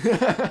dream.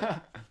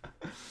 But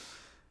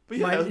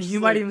yeah, it was just You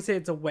might even say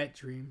it's a wet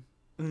dream.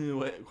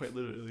 quite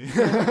literally.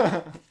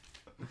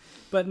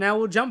 But now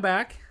we'll jump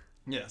back.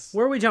 Yes.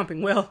 Where are we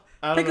jumping, Will?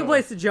 I don't Pick a know.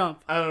 place to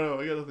jump. I don't know.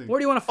 I got nothing. Where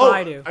do you want to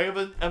fly to? I have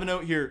a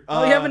note here.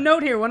 Oh, you have a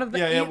note here. One of the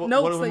notes one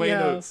of that my you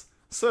have. notes.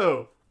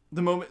 So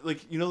the moment,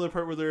 like, you know, the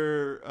part where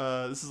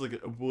they're this is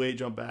like a way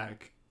jump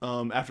back.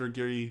 After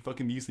Gary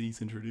fucking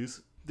Busey's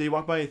introduced, they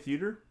walk by a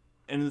theater,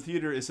 and in the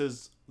theater it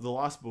says The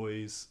Lost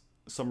Boys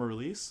summer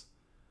release.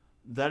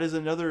 That is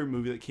another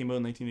movie that came out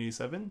in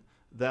 1987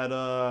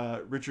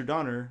 that Richard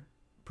Donner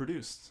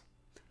produced.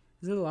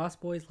 Isn't The Lost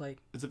Boys like...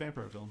 It's a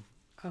vampire film.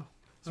 Oh.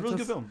 It's a really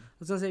good film. I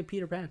was going to say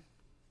Peter Pan.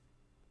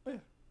 Oh, yeah.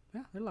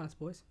 Yeah, they're Lost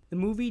Boys. The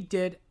movie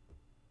did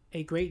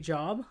a great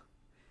job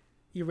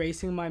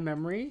erasing my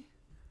memory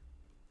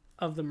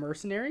of the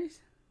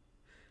mercenaries.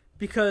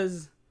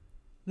 Because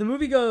the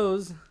movie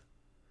goes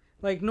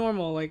like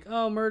normal. Like,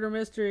 oh, murder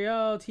mystery.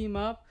 Oh, team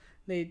up.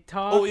 They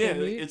talk. Oh, yeah. they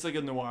meet. It's like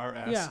a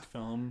noir-esque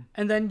film.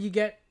 And then you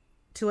get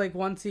to like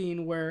one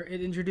scene where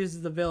it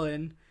introduces the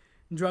villain,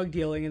 drug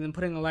dealing, and then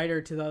putting a lighter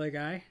to the other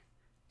guy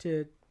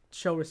to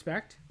show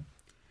respect.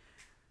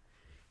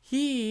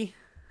 He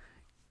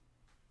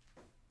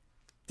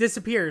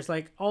disappears.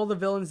 Like, all the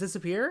villains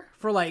disappear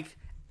for like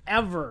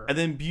ever. And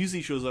then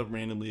Busey shows up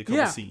randomly a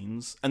couple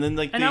scenes. And then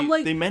like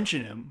they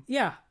mention him.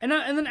 Yeah. And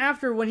then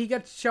after, when he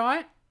gets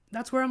shot,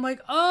 that's where I'm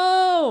like,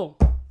 oh,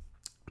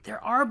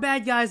 there are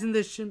bad guys in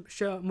this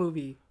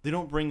movie. They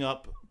don't bring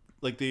up,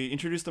 like, they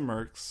introduce the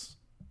Mercs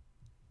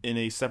in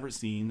a separate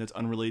scene that's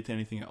unrelated to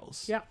anything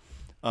else. Yeah.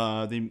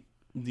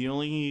 The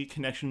only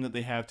connection that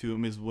they have to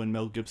him is when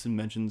Mel Gibson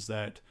mentions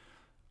that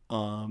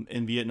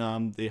in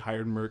Vietnam they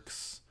hired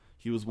Mercs.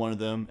 He was one of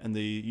them, and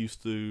they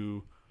used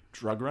to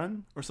drug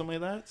run or something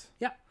like that.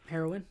 Yeah.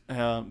 Heroin.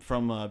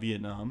 From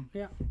Vietnam.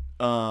 Yeah.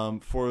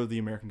 For the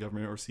American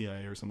government or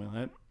CIA or something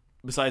like that.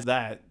 Besides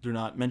that, they're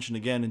not mentioned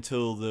again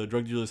until the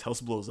drug dealer's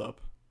house blows up.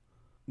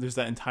 There's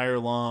that entire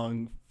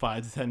long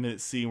 5 to 10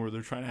 minute scene where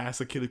they're trying to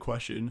ask a kid a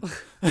question.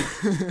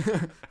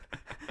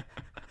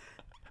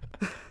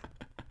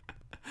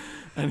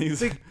 And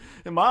he's like,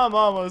 and my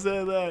mama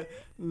said that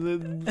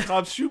the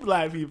cops shoot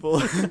black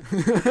people.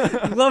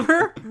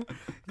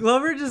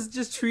 Glover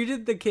just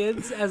treated the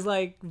kids as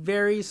like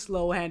very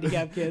slow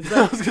handicapped kids.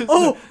 Like,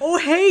 oh,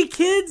 hey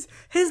kids,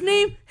 his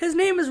name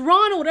is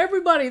Ronald.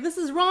 Everybody, this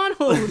is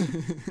Ronald.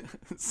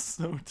 It's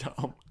so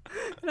dumb.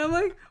 And I'm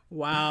like,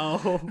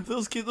 wow.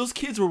 Those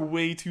kids were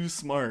way too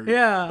smart.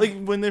 Yeah.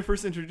 Like, when they're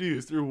first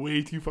introduced, they're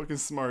way too fucking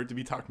smart to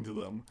be talking to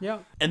them. Yeah.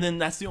 And then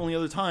that's the only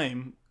other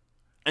time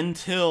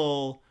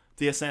until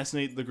they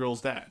assassinate the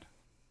girl's dad.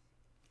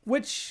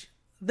 Which,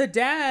 by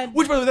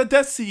the way, that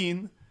death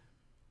scene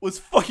was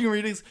fucking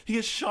ridiculous. He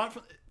gets shot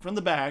from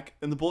the back,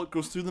 and the bullet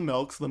goes through the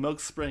milk, so the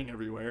milk's spraying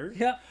everywhere.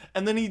 Yeah.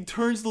 And then he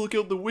turns to look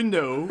out the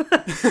window.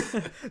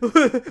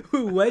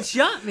 What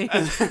shot me?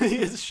 And then he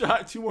gets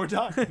shot 2 more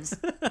times.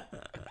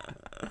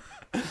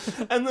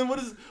 And then what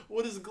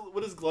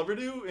does Glover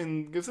do?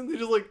 And Gibson, they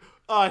just like,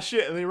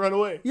 shit, and they run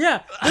away.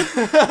 Yeah,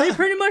 they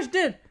pretty much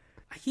did.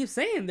 I keep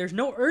saying there's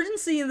no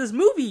urgency in this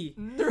movie.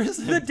 There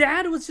isn't. The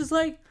dad was just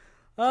like,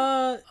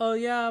 oh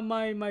yeah,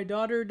 my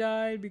daughter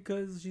died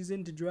because she's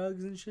into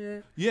drugs and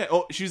shit. Yeah,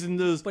 she's in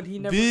those But he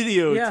never,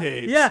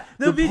 videotapes. Yeah,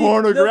 the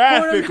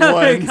pornographic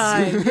ones.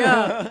 Kind,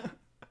 yeah.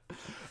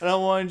 And I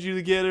wanted you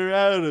to get her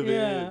out of it.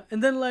 Yeah,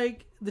 and then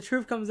like the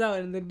truth comes out,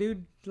 and the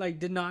dude like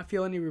did not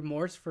feel any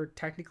remorse for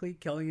technically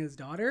killing his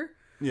daughter.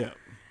 Yeah.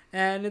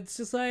 And it's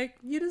just like,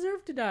 you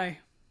deserve to die.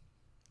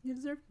 You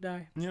deserve to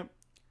die. Yep.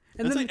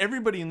 And it's then, like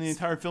everybody in the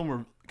entire film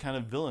were kind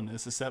of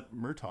villainous except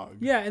Murtaugh.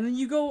 Yeah, and then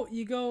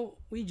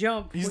we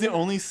jump. He's the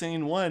only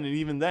sane one, and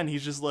even then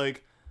he's just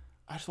like,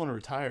 I just want to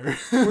retire.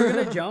 We're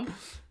gonna jump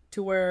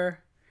to where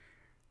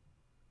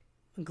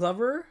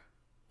Glover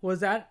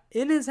was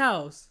in his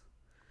house.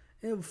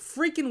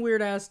 Freaking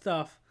weird ass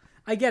stuff.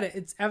 I get it,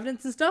 it's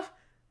evidence and stuff,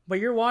 but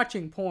you're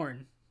watching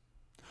porn.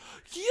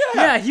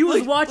 Yeah, he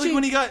was watching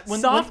when he got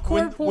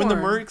softcore porn. When the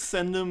Mercs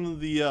send him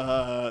the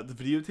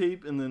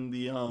videotape and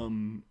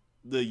then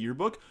the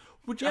yearbook,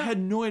 which I had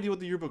no idea what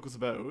the yearbook was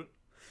about.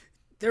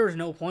 There was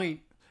no point.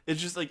 It's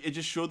just like, it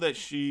just showed that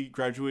she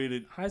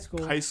graduated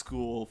high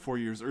school 4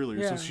 years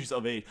earlier, so she's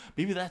of age.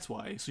 Maybe that's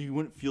why, so you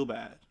wouldn't feel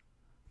bad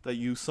that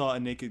you saw a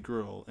naked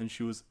girl and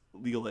she was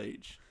legal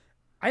age.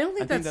 I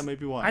think that might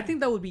be why. I think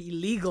that would be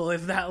illegal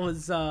if that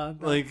was if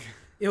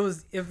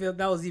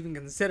that was even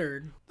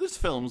considered. There's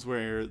films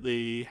where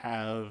they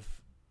have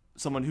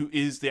someone who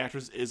is the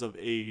actress is of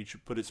age,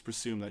 but it's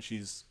presumed that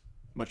she's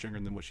much younger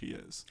than what she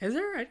is. Is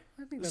there? I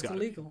think that's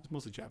illegal. It's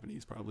mostly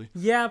Japanese, probably.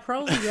 Yeah,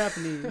 probably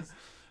Japanese.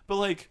 But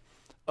like,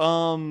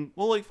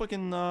 like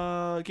fucking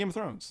Game of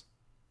Thrones.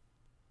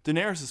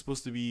 Daenerys is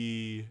supposed to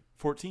be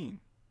 14.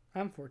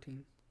 I'm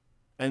 14.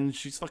 And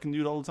she's fucking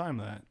dude all the time.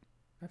 That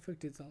I fuck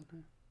dudes all the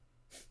time.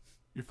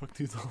 You're fuck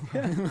dudes all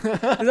the time. Is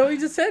that what you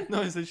just said?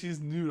 No, I said she's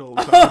nude all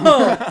the time.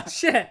 Oh,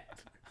 shit.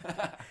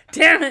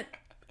 Damn it.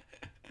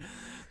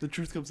 The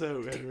truth comes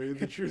out, Henry.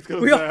 The truth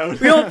comes We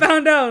out. all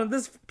found out on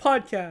this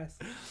podcast.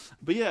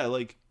 But yeah,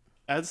 like,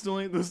 that's the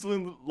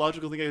only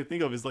logical thing I can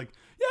think of is like,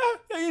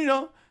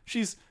 yeah,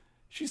 she's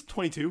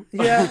 22.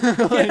 Yeah.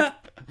 Yeah.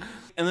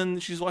 And then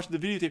she's watching the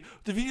videotape.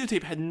 The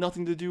videotape had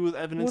nothing to do with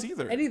evidence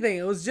either. Anything.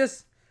 It was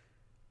just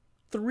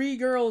 3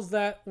 girls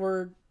that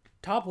were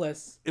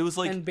topless. It was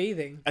like, and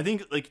bathing. I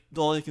think like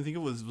all I can think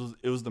of was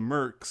it was the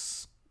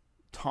Mercs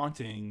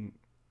taunting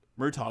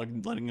Murtaugh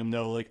and letting him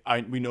know like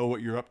we know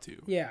what you're up to.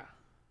 Yeah.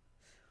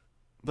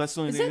 That's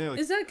the only thing.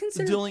 Is that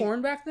considered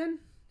porn back then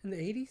in the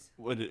 80s?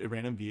 What, a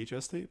random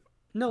VHS tape?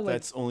 No, like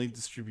that's only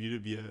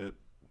distributed via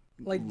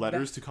like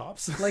letters to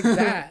cops. Like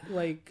that,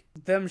 like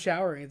them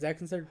showering. Is that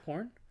considered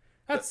porn?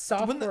 That's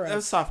softcore.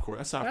 That's softcore.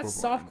 That's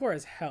softcore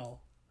as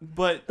hell.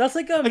 But that's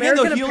like an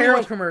American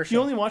Apparel commercial. He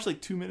only watched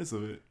like 2 minutes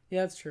of it.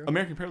 Yeah, that's true.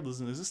 American Apparel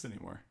doesn't exist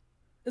anymore.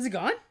 Is it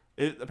gone?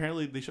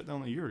 Apparently they shut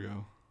down a year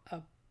ago.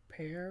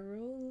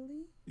 Apparel?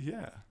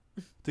 Yeah.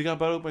 They got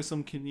bought out by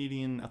some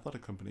Canadian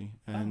athletic company,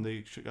 and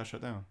they got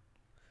shut down.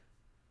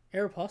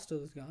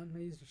 Aeropostale is gone. I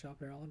used to shop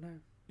there all the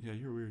time. Yeah,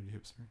 you're weird, you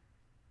hipster.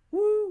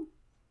 Woo!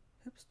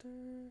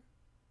 Hipster.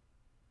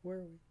 Where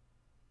are we?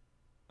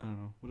 I don't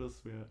know. What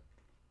else we got?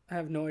 I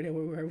have no idea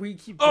where we are. We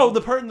keep... Oh,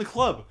 the part in the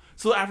club.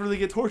 So after they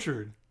get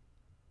tortured.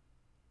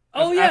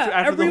 Oh, yeah.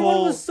 After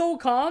everyone was so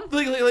calm.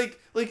 Like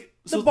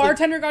the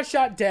bartender got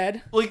shot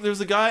dead. Like there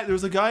was a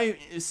guy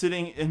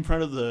sitting in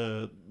front of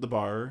the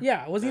bar.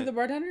 Yeah, wasn't he the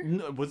bartender?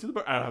 No, was he the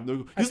bar? I don't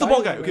know. He's the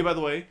bald guy. Okay, by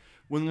the way,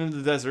 when they're in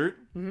the desert,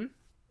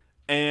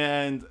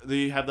 and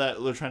they have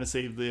that, they're trying to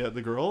save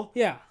the girl.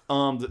 Yeah.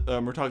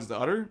 Murtaugh's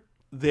daughter.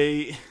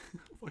 They,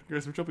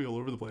 guys, we're jumping all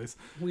over the place.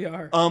 We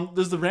are.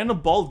 There's the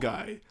random bald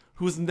guy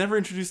who was never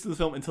introduced to the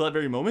film until that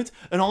very moment,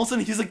 and all of a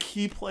sudden he's a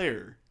key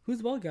player. Who's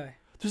the bald guy?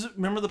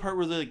 Remember the part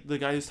where the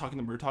guy is talking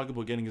to Murtaugh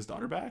about getting his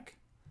daughter back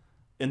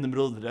in the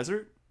middle of the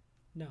desert?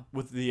 No.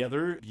 With the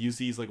other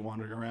Busey's like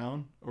wandering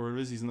around, or whatever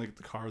it is, he's in like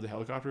the car or the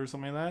helicopter or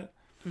something like that.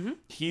 Mm-hmm.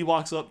 He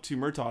walks up to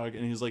Murtaugh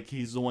and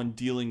he's the one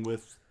dealing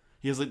with.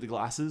 He has like the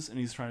glasses and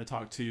he's trying to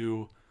talk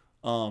to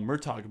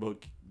Murtaugh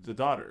about the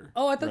daughter.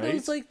 Oh, I thought that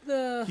was like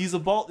the. He's a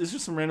bald. It's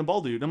just some random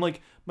bald dude. I'm like,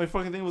 my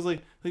fucking thing was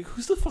like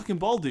who's the fucking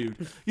bald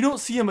dude? You don't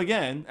see him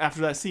again after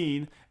that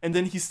scene, and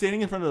then he's standing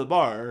in front of the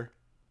bar.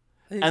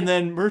 And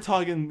then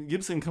Murtaugh and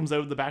Gibson comes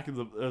out of the back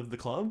of the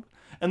club,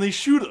 and they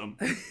shoot him.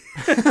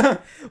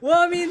 Well,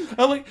 I mean,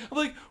 I'm like,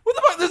 what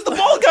the fuck? There's the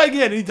bald guy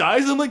again, and he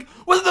dies. I'm like,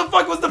 what the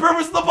fuck was the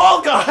purpose of the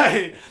bald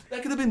guy?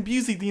 That could have been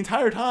Busey the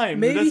entire time.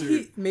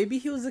 Maybe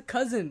he was a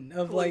cousin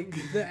of like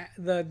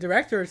the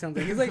director or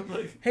something. He's like,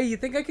 hey, you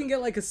think I can get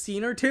like a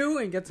scene or two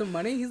and get some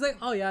money? He's like,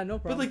 oh yeah, no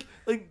problem. But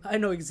like I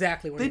know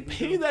exactly what they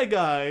paid that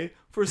guy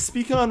for a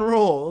speak on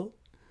role.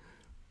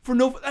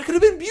 That could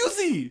have been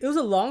Busey. It was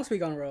a long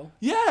speak on roll.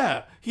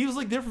 Yeah, he was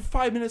like there for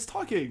 5 minutes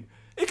talking.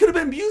 It could have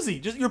been Busey.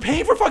 Just you're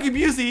paying for fucking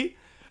Busey.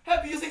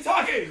 Have Busey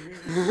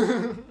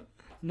talking.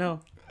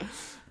 No,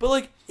 but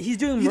like he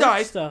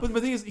dies. Stuff. But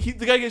the thing is,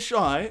 the guy gets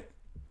shot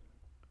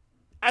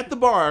at the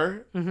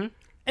bar, and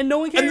no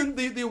one cares. And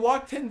then they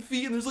walk 10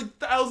 feet, and there's like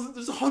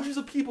there's hundreds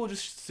of people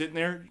just sitting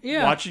there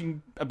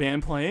watching a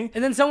band playing.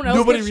 And then someone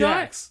else gets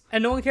shot,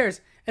 and no one cares.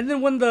 And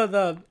then when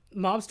the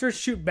mobsters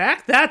shoot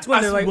back, that's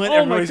when they're like,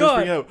 oh my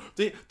god. Out.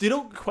 They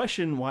don't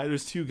question why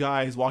there's 2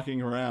 guys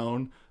walking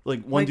around,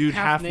 like one dude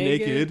half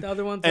naked, the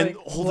other one's and like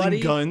holding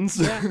bloody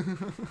guns. Yeah.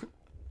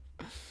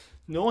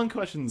 No one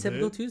questions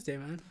Typical it. Tuesday,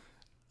 man.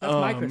 That's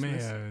my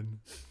Christmas. Man.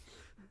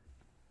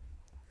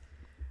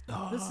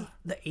 This is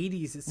the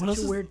 80s is such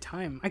a weird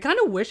time. I kind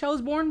of wish I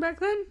was born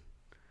back then.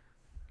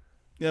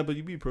 Yeah, but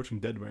you'd be approaching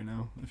dead right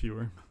now if you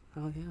were.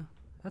 Oh yeah,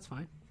 that's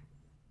fine.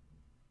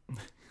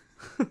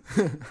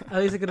 At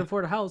least I could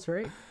afford a house,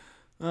 right?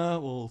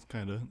 Well,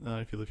 kind of.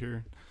 If you live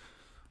here.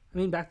 I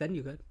mean, back then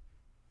you could.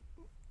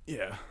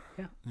 Yeah.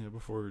 Yeah. Yeah,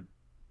 before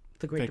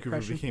the Great Vancouver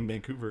Depression became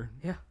Vancouver.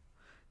 Yeah.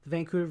 The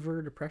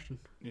Vancouver Depression.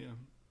 Yeah.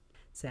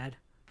 Sad.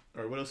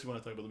 All right, what else do you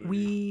want to talk about the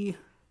movie?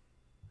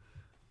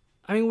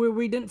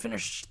 We didn't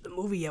finish the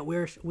movie yet.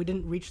 We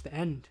didn't reach the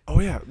end.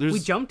 Oh yeah, we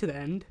jumped to the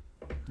end.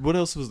 What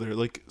else was there?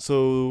 Like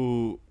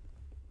so.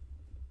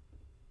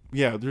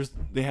 Yeah,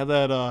 they had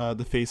that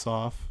the face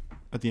off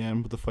at the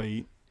end with the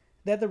fight.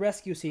 They had the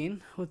rescue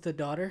scene with the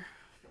daughter.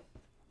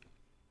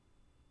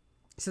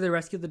 So they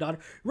rescued the daughter.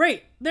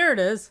 Right there it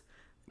is.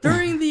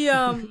 During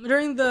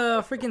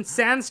the freaking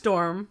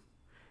sandstorm.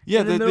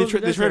 Yeah, they try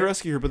to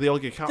rescue her, but they all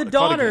get caught. The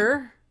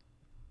daughter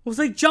was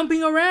like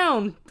jumping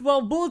around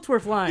while bullets were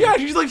flying. Yeah,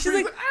 she's like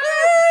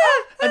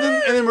ah! and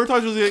then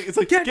Murtaugh was like, it's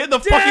like get in the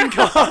fucking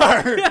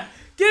car. Yeah,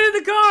 get in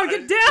the car,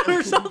 get down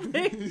or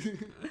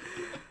something.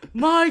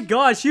 My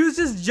God, she was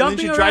just jumping. And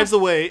then she around. drives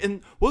away.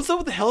 And what's up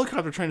with the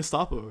helicopter trying to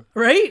stop her?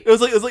 Right? It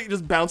was like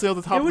just bouncing out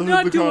the top. It would of the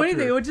not do helicopter.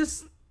 anything. It would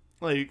just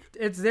like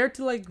it's there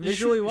to like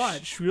visually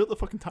watch. Shoot out the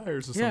fucking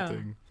tires or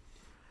something.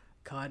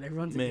 God,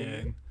 everyone's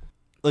man.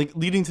 Like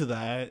leading to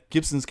that,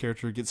 Gibson's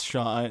character gets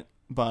shot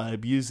by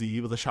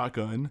Busey with a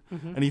shotgun,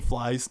 and he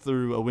flies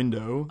through a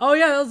window. Oh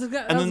yeah, that was a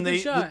good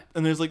shot.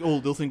 And there's like, oh,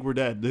 they'll think we're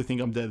dead. They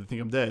think I'm dead. They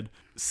think I'm dead.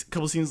 A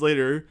couple scenes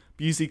later,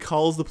 Busey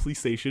calls the police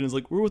station. Is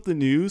like, we're with the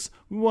news.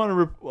 We want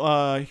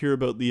to hear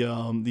about the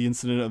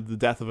incident of the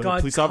death of a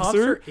police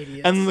officer.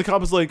 And then the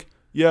cop is like,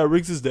 yeah,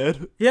 Riggs is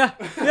dead. Yeah.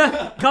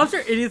 Cops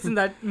are idiots in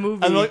that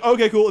movie. And they're like,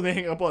 okay, cool, and they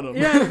hang up on him.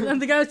 Yeah,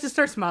 and the guy just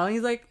starts smiling.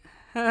 He's like,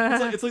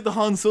 it's like the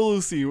Han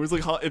Solo scene where it's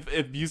like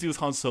if Busey was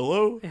Han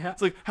Solo,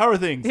 it's like, how are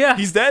things? Yeah.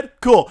 He's dead?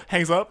 Cool.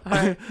 Hangs up.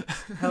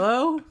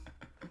 Hello?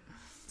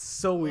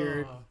 So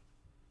weird.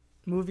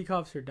 Movie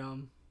cops are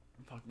dumb.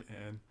 Fuck,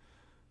 man.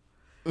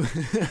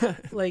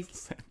 Like,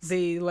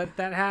 they let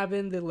that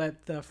happen. They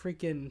let the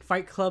freaking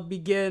Fight Club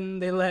begin.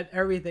 They let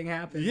everything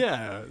happen.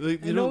 Yeah. They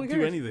don't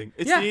do anything.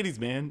 It's the 80s,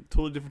 man.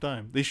 Totally different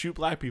time. They shoot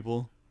black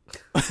people.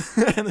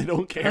 And they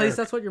don't care. At least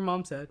that's what your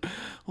mom said.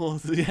 Well,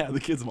 yeah, the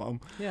kid's mom.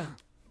 Yeah.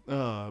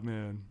 Oh,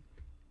 man.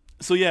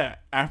 So, yeah,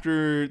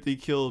 after they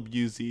kill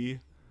Busey,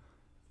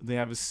 they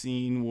have a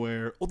scene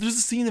where... Well, there's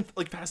a scene of,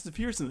 like, Fast and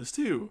Furious in this,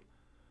 too.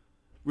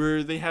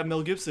 Where they have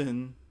Mel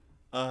Gibson...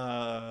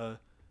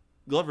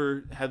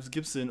 Glover has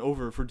Gibson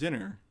over for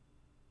dinner.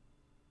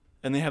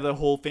 And they have that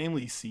whole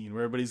family scene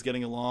where everybody's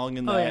getting along.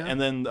 And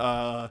and then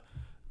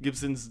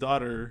Gibson's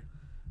daughter...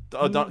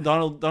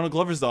 Donald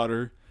Glover's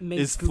daughter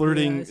is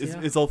flirting...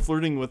 is all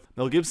flirting with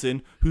Mel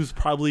Gibson, who's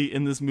probably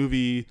in this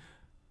movie...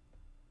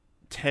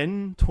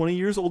 10, 20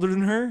 years older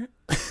than her.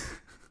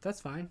 That's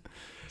fine.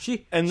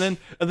 And then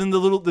her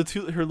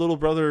little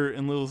brother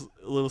and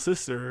little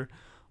sister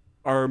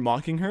are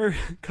mocking her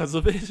because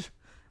of it.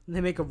 They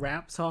make a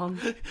rap song.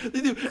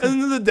 They do.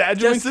 And then the dad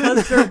joins in.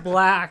 Just because they're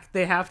black,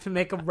 they have to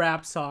make a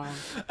rap song.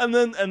 And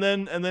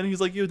then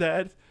he's like,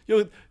 the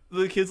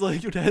kid's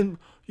like, yo, dad,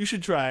 you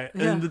should try it.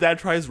 And the dad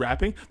tries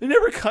rapping. They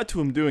never cut to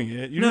him doing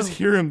it. You just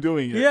hear him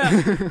doing it.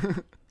 Yeah.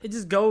 It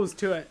just goes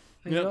to it.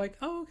 And you're like,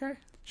 oh, okay.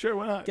 Sure,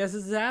 why not? Guess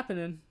this is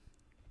happening.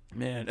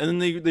 Man, and then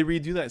they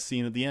redo that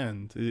scene at the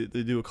end.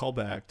 They do a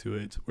callback to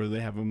it where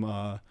they have him,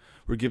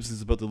 where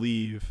Gibson's about to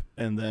leave,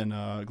 and then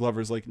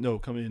Glover's like, "No,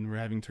 come in. We're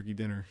having turkey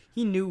dinner."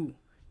 He knew.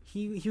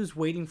 He was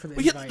waiting for the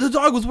invite. Yeah, the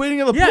dog was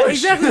waiting on the push. Yeah,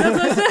 exactly. That's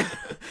what I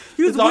said.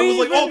 He was the dog was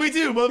like, "Oh, me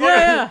too, motherfucker.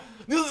 Yeah.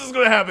 This is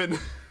gonna happen."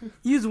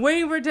 He was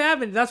waiting for it to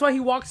happen. That's why he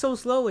walked so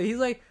slowly. He's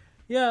like,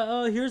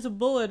 "Yeah, here's a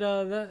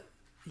bullet.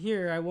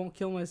 Here, I won't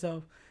kill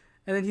myself."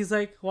 And then he's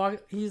like,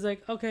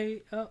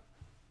 "Okay."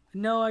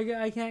 No,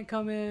 I can't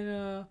come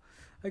in.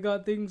 I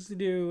got things to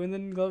do. And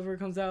then Glover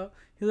comes out.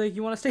 He's like,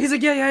 you want to stay? He's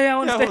like, yeah, I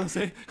want to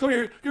stay. Come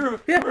here.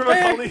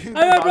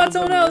 I brought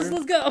someone else.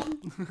 Let's go.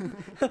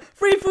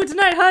 Free food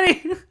tonight,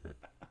 honey.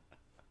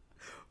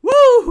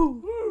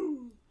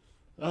 Woo!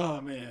 Oh,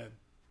 man.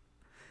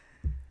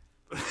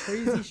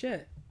 Crazy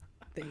shit.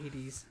 The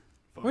 80s.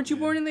 Weren't you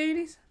born in the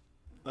 80s?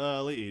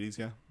 Late 80s,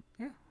 yeah.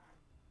 Yeah.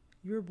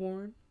 You were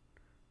born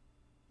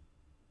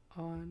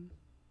on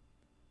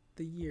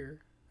the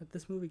year that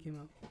this movie came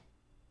out.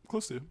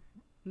 Close to.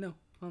 No,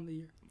 on the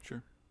year.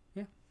 Sure.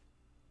 Yeah.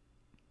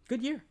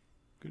 Good year.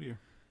 Good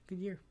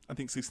year. I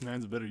think 69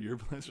 is a better year,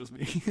 but that's just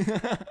me.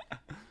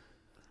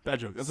 Bad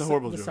joke. That's a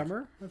horrible joke. The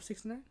summer of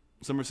 69?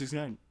 Summer of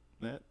 69.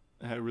 That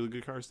had really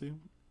good cars, too.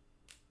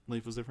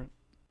 Life was different.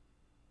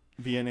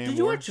 VNA. Did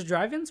you watch the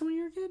drive-ins when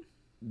you were a kid?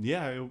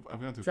 Yeah,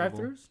 I've gone to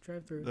drive-thrus?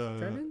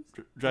 Drive-ins?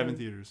 Drive-in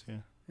theaters, yeah.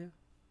 Yeah.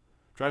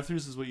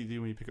 Drive-thrus is what you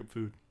do when you pick up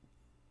food.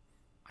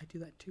 I do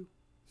that, too.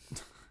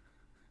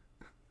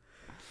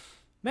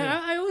 Man,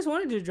 yeah. I always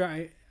wanted to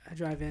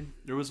drive in.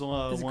 There was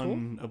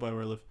one cool? By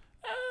where I live.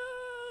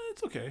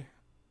 It's okay.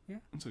 Yeah.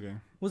 It's okay.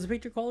 Was the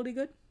picture quality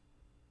good?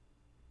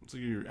 It's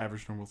like your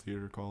average normal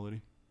theater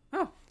quality.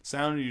 Oh.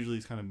 Sound usually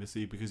is kind of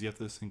messy because you have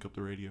to sync up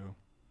the radio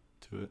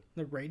to it.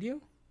 The radio?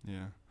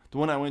 Yeah. The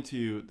one I went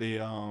to, they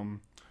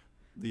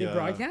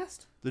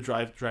broadcast? The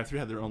drive-thru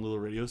had their own little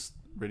radio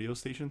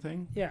station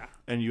thing. Yeah.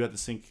 And you had to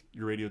sync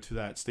your radio to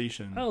that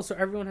station. Oh, so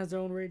everyone has their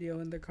own radio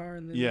in their car,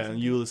 and and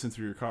you listen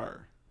through your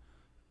car.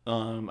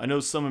 I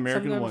know some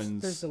American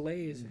ones. There's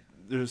delays.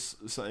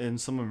 There's in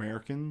some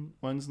American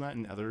ones, not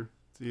in other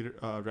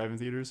drive-in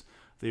theaters.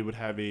 They would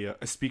have a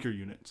speaker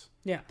unit.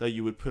 Yeah. That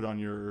you would put on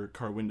your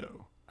car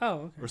window. Oh.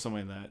 Okay. Or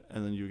something like that,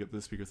 and then you would get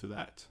the speaker through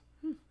that.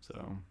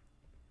 So,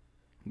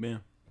 yeah.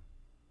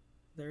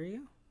 There you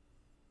go.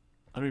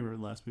 I don't even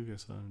remember the last movie I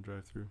saw in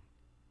drive-thru.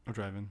 Or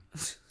drive-in.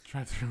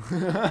 Drive-thru.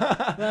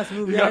 Last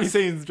movie. You got me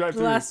saying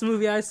drive-thru. The last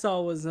movie I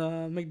saw was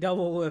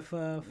McDouble with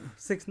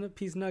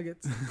 6-piece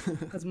nuggets.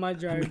 That's my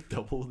drive.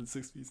 McDouble with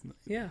 6-piece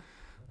nuggets. Yeah.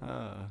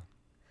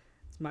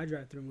 It's my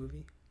drive-thru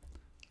movie.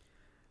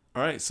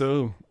 All right.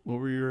 So, what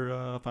were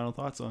your final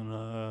thoughts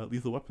on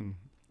Lethal Weapon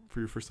for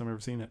your first time ever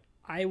seeing it?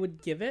 I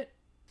would give it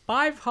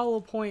 5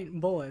 hollow point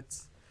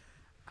bullets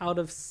out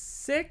of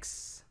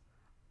 6.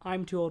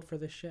 I'm too old for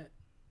this shit.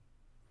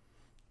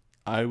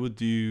 I would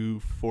do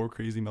 4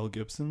 crazy Mel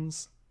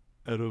Gibsons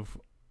out of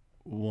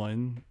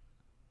 1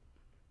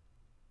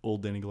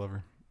 old Danny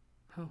Glover.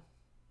 Oh.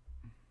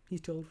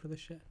 He's too old for this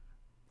shit.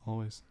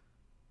 Always.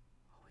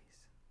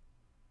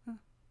 Huh.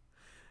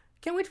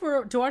 Can't wait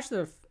to watch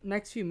the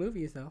next few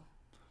movies, though.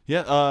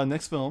 Yeah.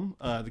 Next film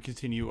to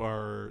continue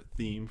our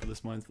theme for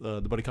this month,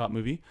 the buddy cop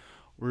movie.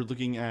 We're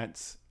looking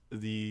at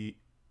the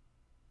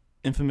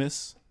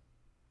infamous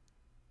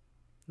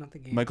Not the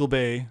game. Michael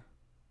Bay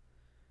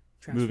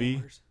movie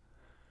Transformers.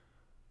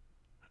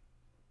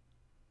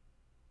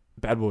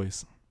 Bad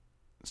Boys,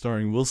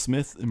 starring Will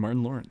Smith and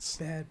Martin Lawrence.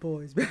 Bad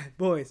boys, bad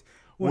boys.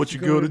 What you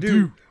gonna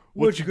do?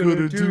 What you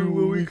gonna do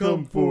when we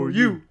come for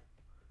you?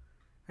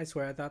 I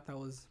swear, I thought that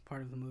was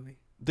part of the movie.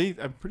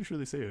 I'm pretty sure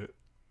they say it.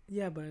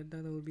 Yeah, but I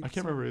thought that would be. I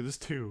can't remember. There's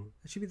two.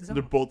 That should be the song.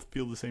 They both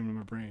feel the same in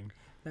my brain.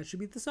 That should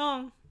be the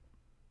song.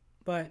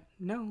 But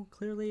no,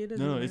 clearly it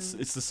isn't. No, it's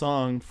the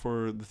song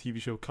for the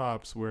TV show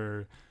Cops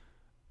where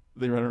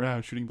they run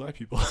around shooting black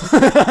people.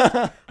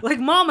 Like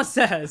Mama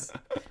says.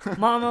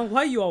 Mama,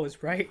 why you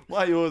always right?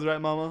 Why you always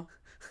right, Mama?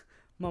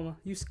 Mama,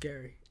 you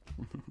scary.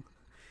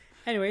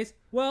 Anyways,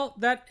 well,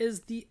 that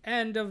is the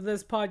end of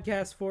this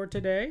podcast for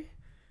today.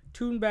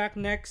 Tune back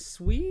next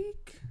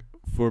week.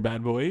 For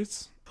Bad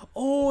Boys.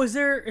 Oh, is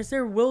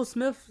there Will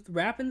Smith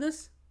rapping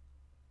this?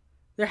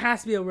 There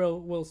has to be a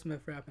real Will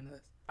Smith rapping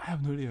this. I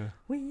have no idea.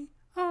 We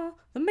are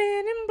the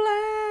men in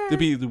black.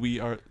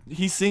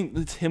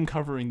 It's him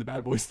covering the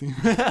Bad Boys theme.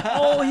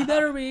 Oh, he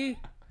better be.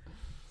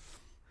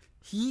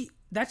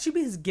 That should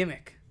be his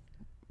gimmick.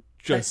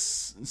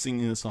 Just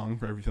singing a song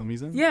for every film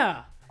he's in?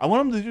 Yeah. I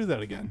want him to do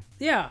that again.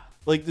 Yeah.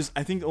 Like,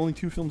 I think only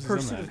 2 films he's done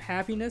Pursuit that. of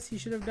Happiness he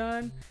should have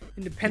done.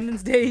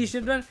 Independence Day he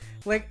should have done.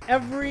 Like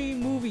every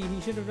movie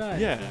he should have done.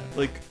 Yeah,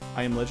 like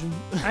I Am Legend.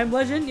 I'm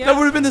Legend, yeah. That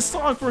would have been the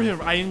song for him.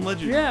 I Am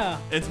Legend. Yeah.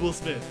 It's Will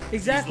Smith.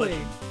 Exactly.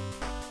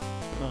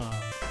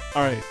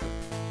 All right.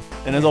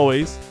 And as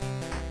always,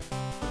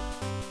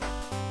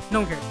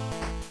 No one cares.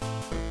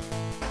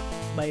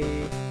 Bye.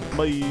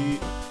 bye.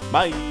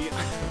 Bye.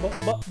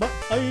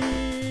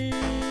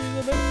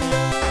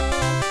 Bye.